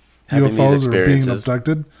UFOs or being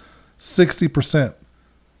abducted, 60%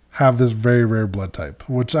 have this very rare blood type,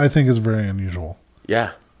 which I think is very unusual.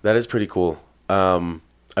 Yeah, that is pretty cool.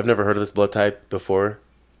 I've never heard of this blood type before.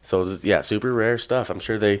 So, yeah, super rare stuff. I'm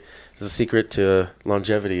sure there's a secret to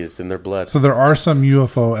longevity is in their blood. So there are some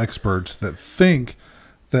UFO experts that think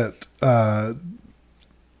that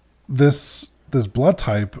this blood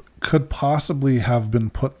type could possibly have been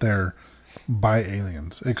put there by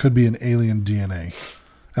aliens. It could be an alien DNA.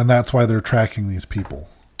 And that's why they're tracking these people.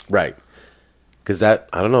 Right. Because I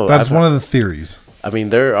don't know. That's one of the theories. I mean,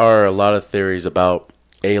 there are a lot of theories about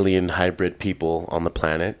alien hybrid people on the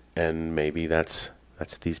planet, and maybe that's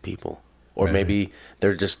these people. Or maybe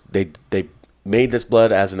they're just, they made this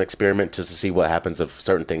blood as an experiment just to see what happens if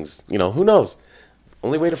certain things, who knows?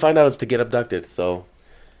 Only way to find out is to get abducted. So,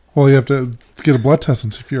 well, you have to get a blood test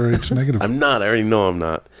and see if you're Rh negative. I'm not. I already know I'm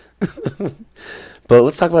not. But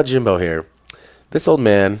let's talk about Jimbo here. This old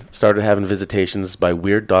man started having visitations by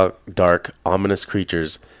weird, dark, ominous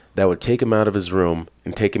creatures that would take him out of his room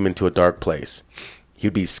and take him into a dark place.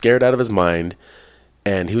 He'd be scared out of his mind,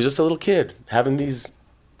 and he was just a little kid having these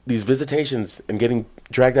visitations and getting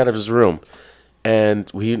dragged out of his room.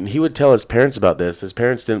 And he would tell his parents about this. His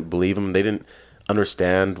parents didn't believe him. They didn't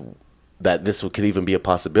understand that this could even be a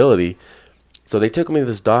possibility. So they took him to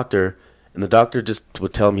this doctor, and the doctor just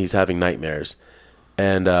would tell him he's having nightmares.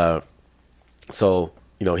 And so,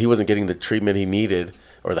 he wasn't getting the treatment he needed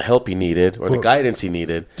or the help he needed or the guidance he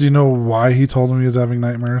needed. Do you know why he told him he was having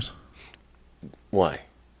nightmares? Why?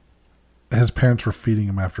 His parents were feeding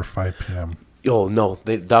him after 5 p.m. Oh, no.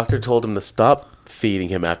 The doctor told him to stop feeding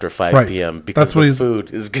him after 5 p.m. because the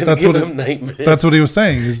food is going to give him nightmares. That's what he was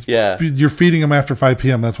saying. Yeah. You're feeding him after 5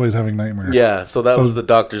 p.m. That's why he's having nightmares. Yeah, so that was the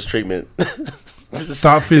doctor's treatment.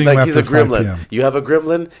 Stop feeding him after 5 p.m. You have a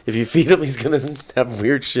gremlin. If you feed him, he's going to have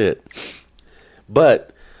weird shit.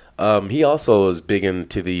 But he also is big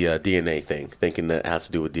into the DNA thing, thinking that it has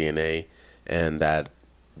to do with DNA and that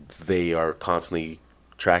they are constantly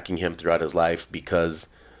tracking him throughout his life because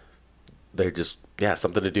they're just,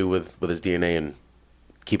 something to do with his DNA and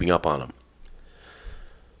keeping up on him.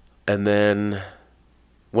 And then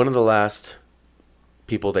one of the last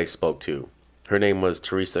people they spoke to, her name was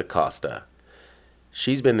Teresa Costa.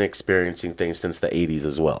 She's been experiencing things since the 80s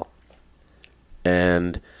as well.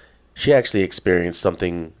 And she actually experienced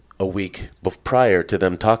something a week prior to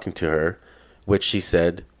them talking to her, which she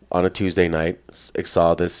said on a Tuesday night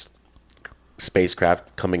saw this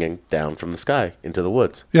spacecraft coming down from the sky into the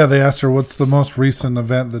woods. Yeah, they asked her, what's the most recent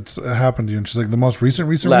event that's happened to you? And she's like, the most recent?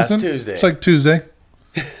 Last Tuesday. It's like Tuesday.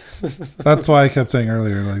 That's why I kept saying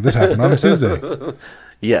earlier, like, this happened on a Tuesday.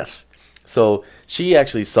 Yes. So she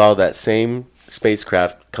actually saw that same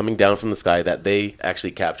spacecraft coming down from the sky that they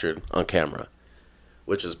actually captured on camera,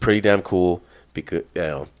 which was pretty damn cool because,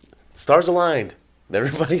 stars aligned.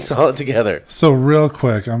 Everybody saw it together. So real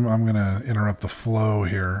quick, I'm going to interrupt the flow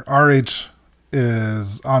here. RH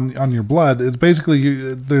is on your blood. It's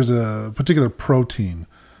basically there's a particular protein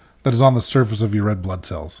that is on the surface of your red blood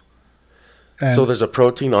cells. And so there's a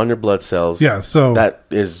protein on your blood cells. Yeah. So that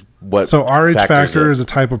is what. So RH factor is a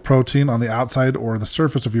type of protein on the outside or the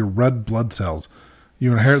surface of your red blood cells.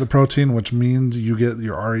 You inherit the protein, which means you get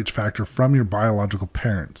your RH factor from your biological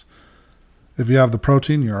parents. If you have the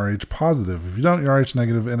protein, you're Rh positive. If you don't, you're Rh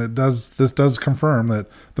negative. And this does confirm that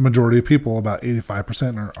the majority of people, about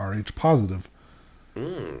 85%, are Rh positive.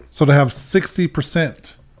 Mm. So to have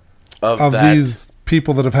 60% of these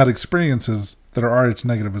people that have had experiences that are Rh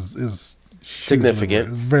negative is significant.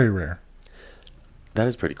 It's very rare. That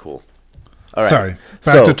is pretty cool. All right. Sorry.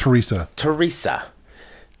 Back to Teresa.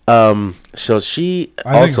 So she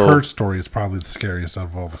I think her story is probably the scariest out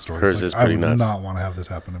of all the stories. Hers is pretty nuts. I would not want to have this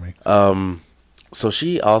happen to me. So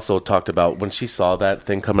she also talked about when she saw that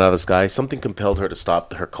thing coming out of the sky, something compelled her to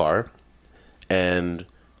stop her car and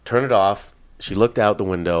turn it off. She looked out the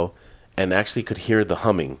window and actually could hear the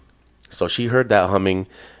humming. So she heard that humming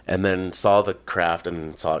and then saw the craft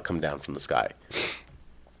and saw it come down from the sky.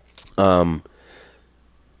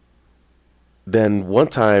 Then one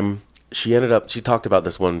time she talked about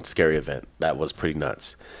this one scary event that was pretty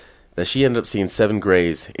nuts. That she ended up seeing 7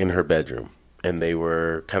 grays in her bedroom, and they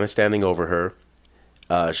were kind of standing over her.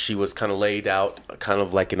 She was kind of laid out, kind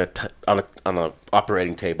of like on an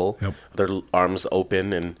operating table, yep, with her arms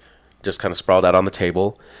open and just kind of sprawled out on the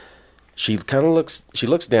table. She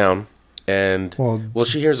looks down, and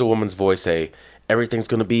she hears a woman's voice say, "Everything's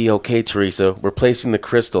going to be okay, Teresa. We're placing the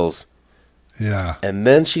crystals." Yeah. And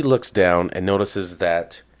then she looks down and notices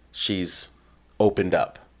that she's opened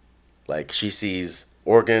up. Like, she sees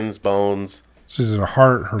organs, bones. She sees her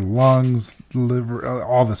heart, her lungs, liver,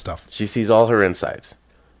 all this stuff. She sees all her insides.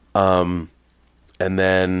 And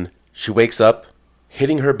then she wakes up,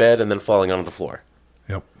 hitting her bed and then falling onto the floor.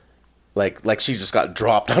 Yep. Like she just got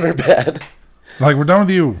dropped on her bed. Like, we're done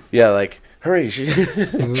with you. Yeah, like, hurry.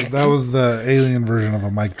 That was the alien version of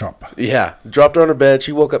a mic drop. Yeah. Dropped her on her bed.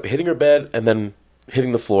 She woke up hitting her bed and then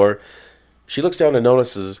hitting the floor. She looks down and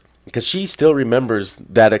notices, because she still remembers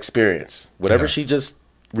that experience. Whatever she just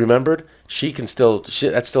remembered, that's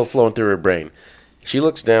still flowing through her brain. She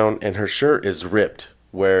looks down and her shirt is ripped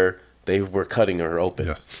where they were cutting her open.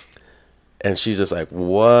 Yes. And she's just like,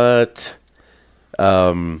 what?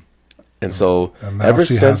 And so and ever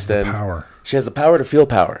she since has then, the power. She has the power to feel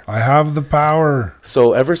power. I have the power.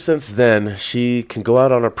 So ever since then, she can go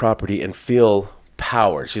out on her property and feel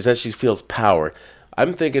power. She says she feels power.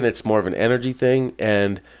 I'm thinking it's more of an energy thing,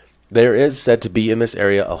 and there is said to be in this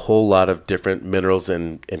area a whole lot of different minerals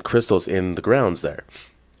and crystals in the grounds there.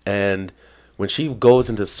 And when she goes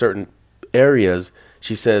into certain areas,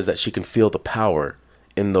 she says that she can feel the power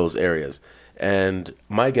in those areas. And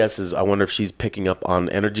my guess is, I wonder if she's picking up on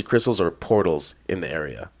energy crystals or portals in the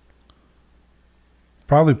area.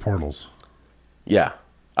 Probably portals. Yeah,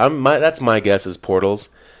 that's my guess, is portals.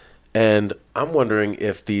 And I'm wondering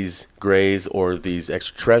if these grays or these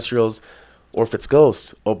extraterrestrials, or if it's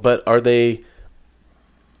ghosts. Oh, but are they,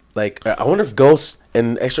 like, I wonder if ghosts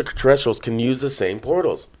and extraterrestrials can use the same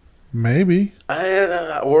portals. Maybe.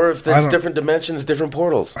 Or if there's different dimensions, different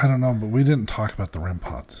portals. I don't know, but we didn't talk about the REM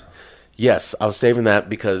pods. Yes, I was saving that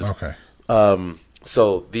because... Okay.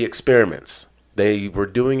 So the experiments. They were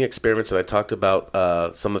doing experiments, and I talked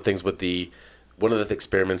about some of the things with one of the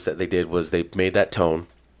experiments that they did was they made that tone,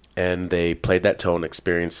 and they played that tone,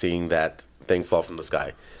 experiencing that thing fall from the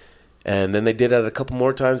sky. And then they did it a couple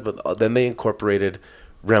more times, but then they incorporated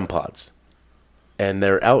REM pods. And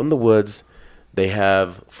they're out in the woods. They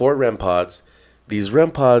have 4 REM pods. These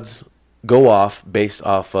REM pods go off based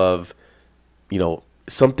off of,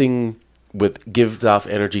 something gives off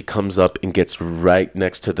energy, comes up and gets right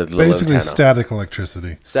next to the little basically antenna. Static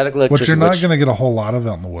electricity. Static electricity. Which you're not going to get a whole lot of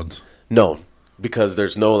out in the woods. No, because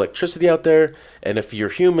there's no electricity out there. And if you're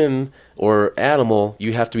human or animal,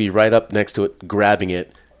 you have to be right up next to it, grabbing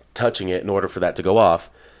it, touching it in order for that to go off.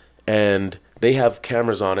 And they have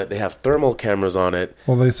cameras on it. They have thermal cameras on it.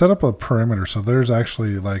 Well, they set up a perimeter, so there's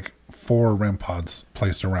actually like 4 REM pods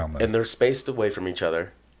placed around them. And they're spaced away from each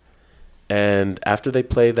other. And after they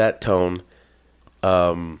play that tone,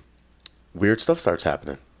 weird stuff starts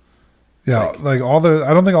happening. Yeah, like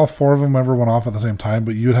I don't think all 4 of them ever went off at the same time,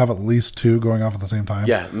 but you'd have at least 2 going off at the same time.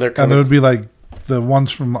 Yeah, and there would be like the ones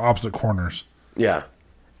from the opposite corners. Yeah,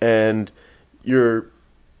 and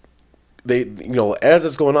as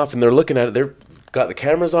it's going off and they're looking at it, they've got the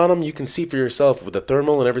cameras on them. You can see for yourself with the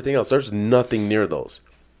thermal and everything else. There's nothing near those.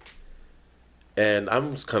 And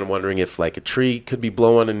I'm just kind of wondering if like a tree could be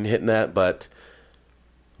blowing and hitting that, but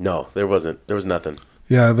no, there wasn't. There was nothing.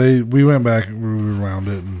 Yeah, we went back and we around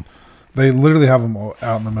it, and they literally have them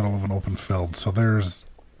out in the middle of an open field. So there's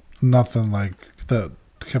nothing like that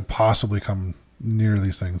could possibly come near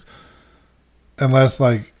these things, unless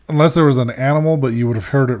there was an animal, but you would have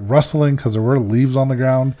heard it rustling because there were leaves on the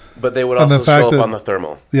ground. But they would also show up on the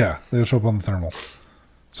thermal. Yeah, they would show up on the thermal.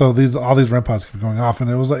 So all these REM pods keep going off, and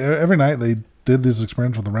it was like every night they did these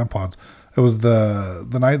experiments with the REM pods. It was the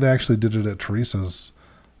night they actually did it at Teresa's.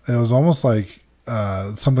 It was almost like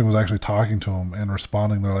something was actually talking to them and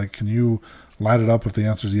responding. They're like, "Can you light it up if the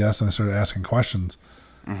answer is yes?" And they started asking questions,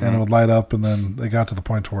 and it would light up, and then they got to the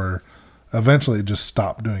point where eventually it just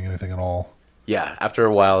stopped doing anything at all. Yeah, after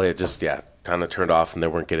a while, it just kind of turned off, and they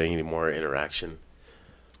weren't getting any more interaction.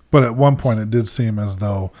 But at one point, it did seem as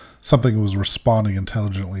though something was responding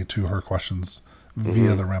intelligently to her questions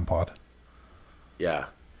via the REM pod. Yeah,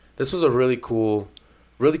 this was a really cool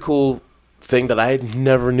thing that I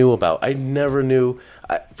never knew about. I never knew.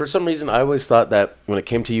 For some reason, I always thought that when it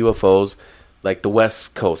came to UFOs, like the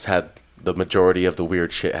West Coast had the majority of the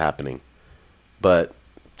weird shit happening. But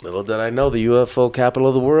little did I know the UFO capital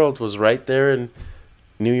of the world was right there in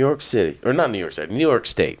New York City. Or not New York City, New York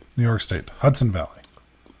State. New York State. Hudson Valley.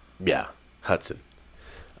 Yeah, Hudson.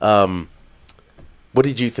 What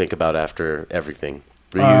did you think about after everything?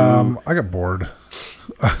 I got bored.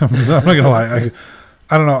 I'm not going to lie.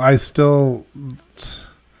 I don't know. I still... You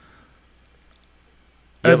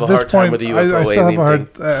have a hard time with the UFO I still have a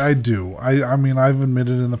hard... thing? I do. I mean, I've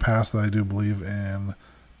admitted in the past that I do believe in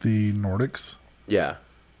the Nordics. Yeah.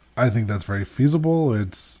 I think that's very feasible.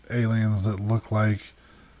 It's aliens that look like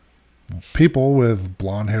people with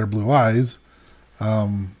blonde hair, blue eyes.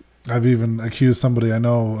 I've even accused somebody I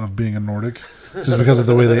know of being a Nordic just because of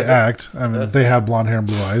the way they act. I mean, they have blonde hair and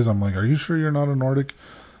blue eyes. I'm like, are you sure you're not a Nordic?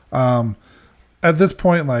 At this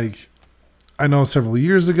point, like, I know several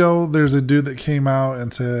years ago, there's a dude that came out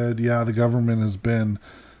and said, yeah, the government has been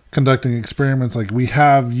conducting experiments. Like, we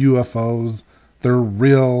have UFOs. They're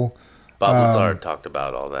real. Bob Lazar talked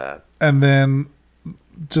about all that. And then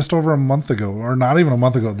just over a month ago, or not even a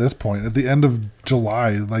month ago at this point, at the end of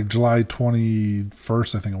July, like July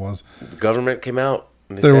 21st, I think it was. The government came out.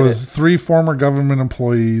 There was 3 former government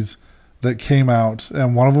employees that came out,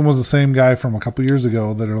 and one of them was the same guy from a couple years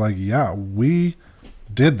ago that are like, yeah, we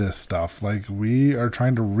did this stuff. Like, we are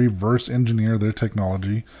trying to reverse engineer their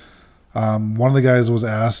technology. One of the guys was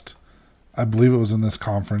asked, I believe it was in this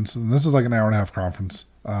conference, and this is like an hour and a half conference.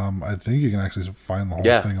 I think you can actually find the whole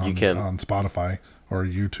thing on Spotify or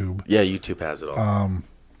YouTube. Yeah, YouTube has it all.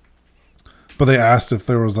 But they asked if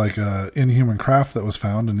there was like a inhuman craft that was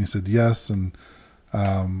found, and he said yes. And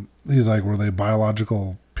he's like, were they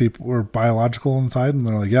biological people? Were biological inside? And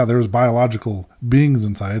they're like, yeah, there was biological beings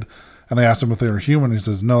inside. And they asked him if they were human. He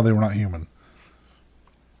says, no, they were not human.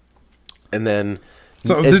 And then,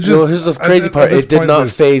 so here's the crazy part: it did not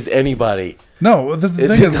phase anybody. No, the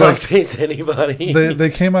thing is, it did not phase anybody. They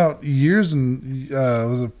came out years and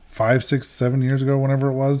was it 5, 6, 7 years ago? Whenever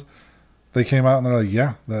it was, they came out and they're like,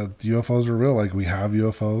 yeah, the UFOs are real. Like we have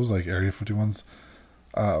UFOs. Like Area 51's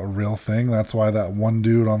a real thing. That's why that one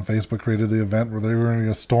dude on Facebook created the event where they were going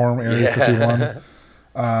to storm Area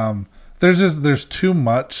 51. There's too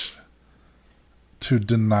much to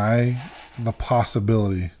deny the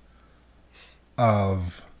possibility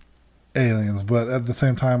of aliens, but at the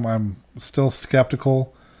same time I'm still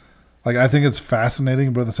skeptical. Like I think it's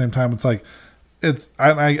fascinating, but at the same time it's like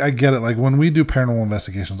I get it. Like when we do paranormal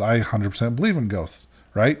investigations, I 100% believe in ghosts,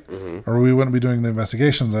 right? Mm-hmm. Or we wouldn't be doing the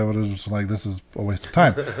investigations. I would have just like, this is a waste of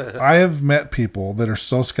time. I have met people that are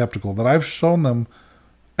so skeptical that I've shown them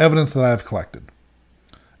evidence that I've collected,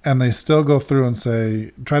 and they still go through and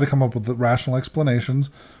try to come up with the rational explanations,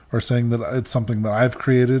 or saying that it's something that I've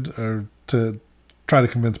created, or to try to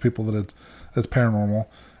convince people that it's paranormal.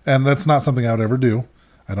 And that's not something I would ever do.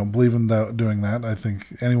 I don't believe in doing that. I think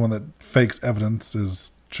anyone that fakes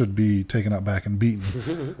evidence should be taken up back and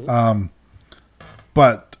beaten.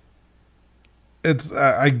 But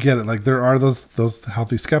I get it. Like there are those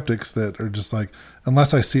healthy skeptics that are just like,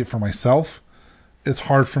 unless I see it for myself, it's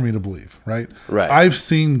hard for me to believe. Right. I've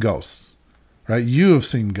seen ghosts, right? You have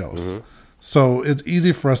seen ghosts. Mm-hmm. So it's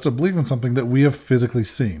easy for us to believe in something that we have physically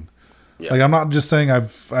seen. Yeah. Like I'm not just saying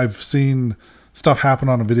I've seen stuff happen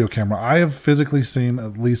on a video camera. I have physically seen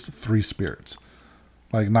at least 3 spirits.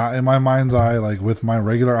 Like not in my mind's eye, like with my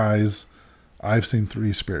regular eyes, I've seen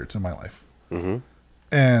 3 spirits in my life. Mm-hmm.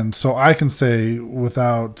 And so I can say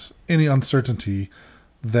without any uncertainty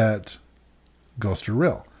that ghosts are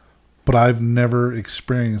real. But I've never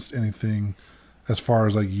experienced anything as far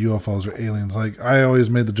as like UFOs or aliens. Like I always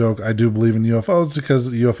made the joke, I do believe in UFOs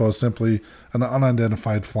because UFO is simply an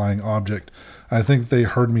unidentified flying object. I think they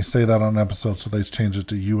heard me say that on an episode, so they changed it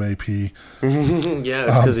to UAP. Yeah,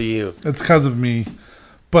 it's because of you. It's because of me.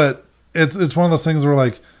 But it's one of those things where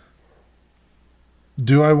like,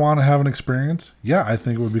 do I want to have an experience? Yeah, I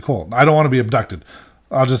think it would be cool. I don't want to be abducted.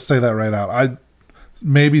 I'll just say that right out. I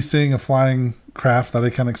maybe seeing a flying craft that I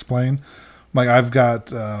can explain. Like I've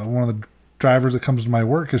got one of the drivers that comes to my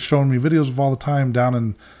work is showing me videos of all the time down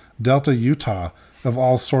in Delta, Utah, of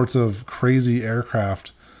all sorts of crazy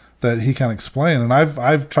aircraft that he can explain. And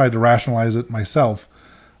I've tried to rationalize it myself.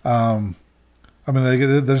 I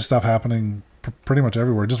mean, there's stuff happening pretty much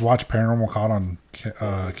everywhere. Just watch Paranormal Caught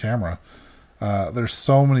on camera. There's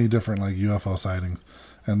so many different like UFO sightings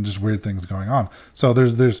and just weird things going on. So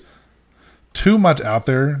there's too much out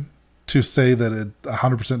there to say that it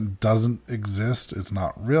 100% doesn't exist. It's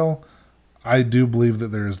not real. I do believe that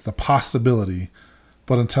there is the possibility,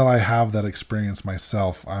 but until I have that experience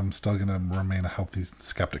myself, I'm still going to remain a healthy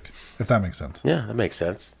skeptic, if that makes sense. Yeah, that makes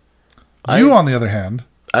sense. On the other hand,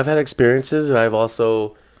 I've had experiences, and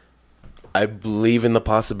I believe in the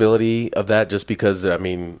possibility of that just because, I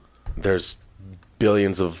mean, there's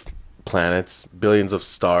billions of planets, billions of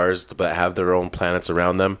stars that have their own planets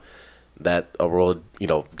around them, that a world,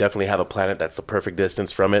 definitely have a planet that's the perfect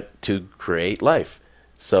distance from it to create life.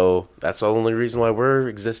 So that's the only reason why we're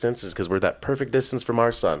existence is because we're that perfect distance from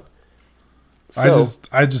our sun. So,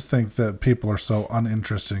 I just think that people are so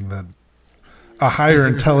uninteresting that a higher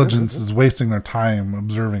intelligence is wasting their time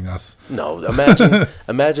observing us. No,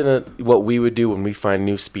 imagine what we would do when we find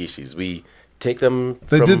new species. We take them.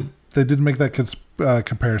 They did make that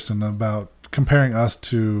comparison about comparing us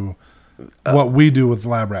to what we do with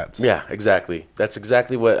lab rats. Yeah, exactly. That's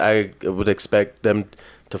exactly what I would expect them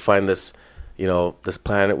to find this. This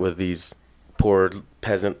planet with these poor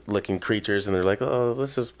peasant-looking creatures, and they're like, oh,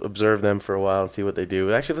 let's just observe them for a while and see what they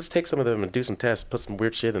do. Actually, let's take some of them and do some tests, put some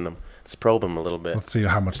weird shit in them. Let's probe them a little bit. Let's see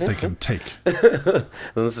how much they can take. And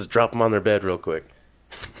let's just drop them on their bed real quick.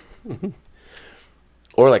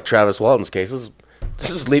 Or like Travis Walton's case, let's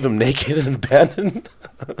just leave him naked and abandoned.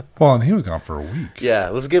 Well, and he was gone for a week. Yeah,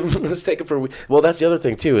 let's take him for a week. Well, that's the other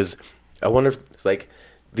thing, too, is I wonder if it's like,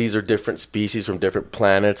 these are different species from different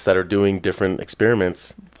planets that are doing different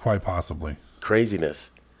experiments. Quite possibly.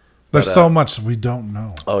 Craziness. There's so much we don't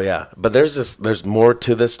know. Oh yeah, but there's more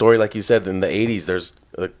to this story. Like you said, in the 80s,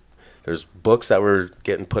 there's books that were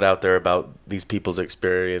getting put out there about these people's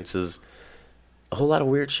experiences, a whole lot of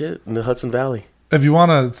weird shit in the Hudson Valley. If you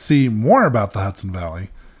want to see more about the Hudson Valley,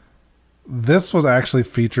 this was actually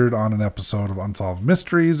featured on an episode of Unsolved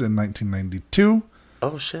Mysteries in 1992.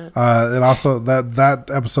 Oh shit! It also that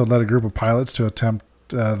episode led a group of pilots to attempt.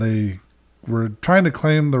 They were trying to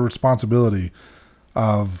claim the responsibility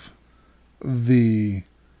of the.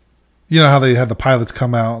 You know how they had the pilots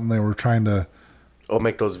come out and they were trying to. Oh,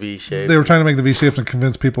 make those V shapes. They were trying to make the V shapes and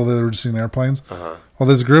convince people that they were just seeing airplanes. Uh-huh. Well,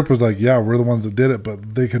 this group was like, "Yeah, we're the ones that did it,"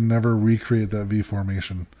 but they could never recreate that V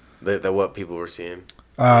formation. That what people were seeing.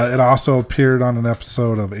 It also appeared on an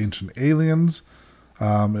episode of Ancient Aliens.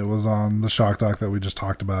 It was on the Shock Doc that we just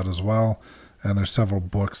talked about as well, and there's several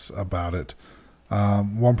books about it.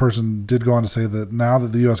 One person did go on to say that now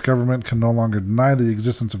that the U.S. government can no longer deny the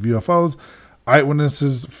existence of UFOs,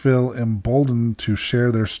 eyewitnesses feel emboldened to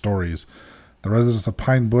share their stories. The residents of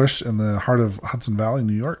Pine Bush in the heart of Hudson Valley,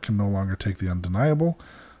 New York, can no longer take the undeniable.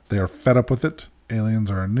 They are fed up with it.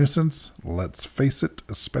 Aliens are a nuisance. Let's face it,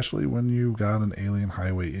 especially when you got an alien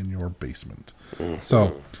highway in your basement. Mm-hmm.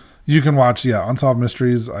 So you can watch, Unsolved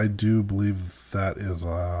Mysteries. I do believe that is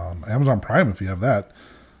on Amazon Prime if you have that.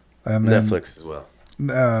 And then, Netflix as well.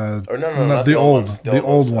 Or no, not the old ones. The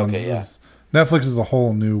old ones. Okay, yeah. Netflix is a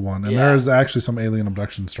whole new one, and there's actually some alien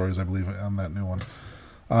abduction stories, I believe, on that new one.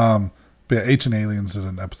 But yeah, Ancient Aliens did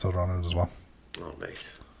an episode on it as well. Oh,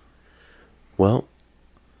 nice. Well,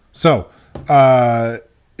 so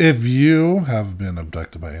if you have been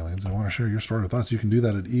abducted by aliens and want to share your story with us, you can do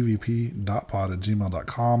that at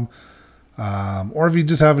evp.pod@gmail.com. Or if you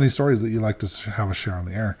just have any stories that you'd like to have us share on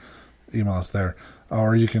the air, email us there.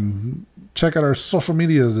 Or you can check out our social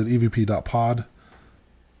medias at evp.pod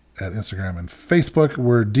at Instagram and Facebook,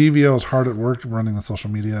 where DVO is hard at work running the social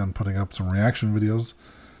media and putting up some reaction videos.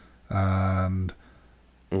 And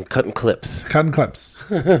cutting clips. I don't know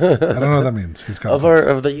what that means. He's cutting clips.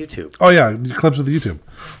 Of the YouTube. Oh yeah, clips of the YouTube.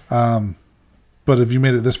 But if you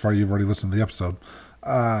made it this far, you've already listened to the episode.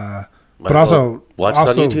 But also watch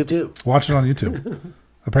it on YouTube too. Watch it on YouTube.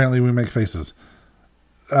 Apparently, we make faces.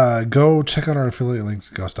 Go check out our affiliate link,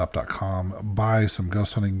 ghoststop.com. Buy some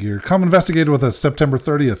ghost hunting gear. Come investigate with us September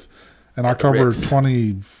 30th and October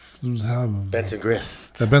 20. Benson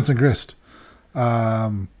Grist. At Benson Grist.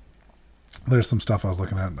 There's some stuff I was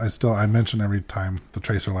looking at. I mention every time the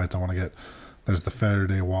tracer lights I want to get. There's the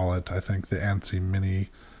Faraday wallet. I think the ANSI Mini.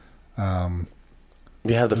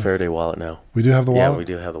 We have the Faraday wallet now. We do have the wallet? Yeah, we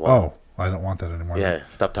do have the wallet. Oh, I don't want that anymore. Yeah,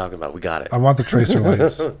 stop talking about it. We got it. I want the tracer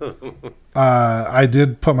lights. I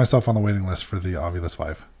did put myself on the waiting list for the Ovilus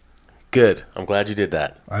 5. Good. I'm glad you did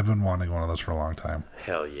that. I've been wanting one of those for a long time.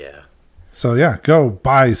 Hell yeah. So yeah, go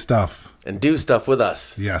buy stuff. And do stuff with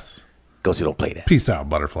us. Yes. Go so you don't play that. Peace out,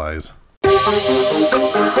 butterflies.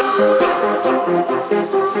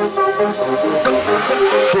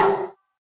 Huh.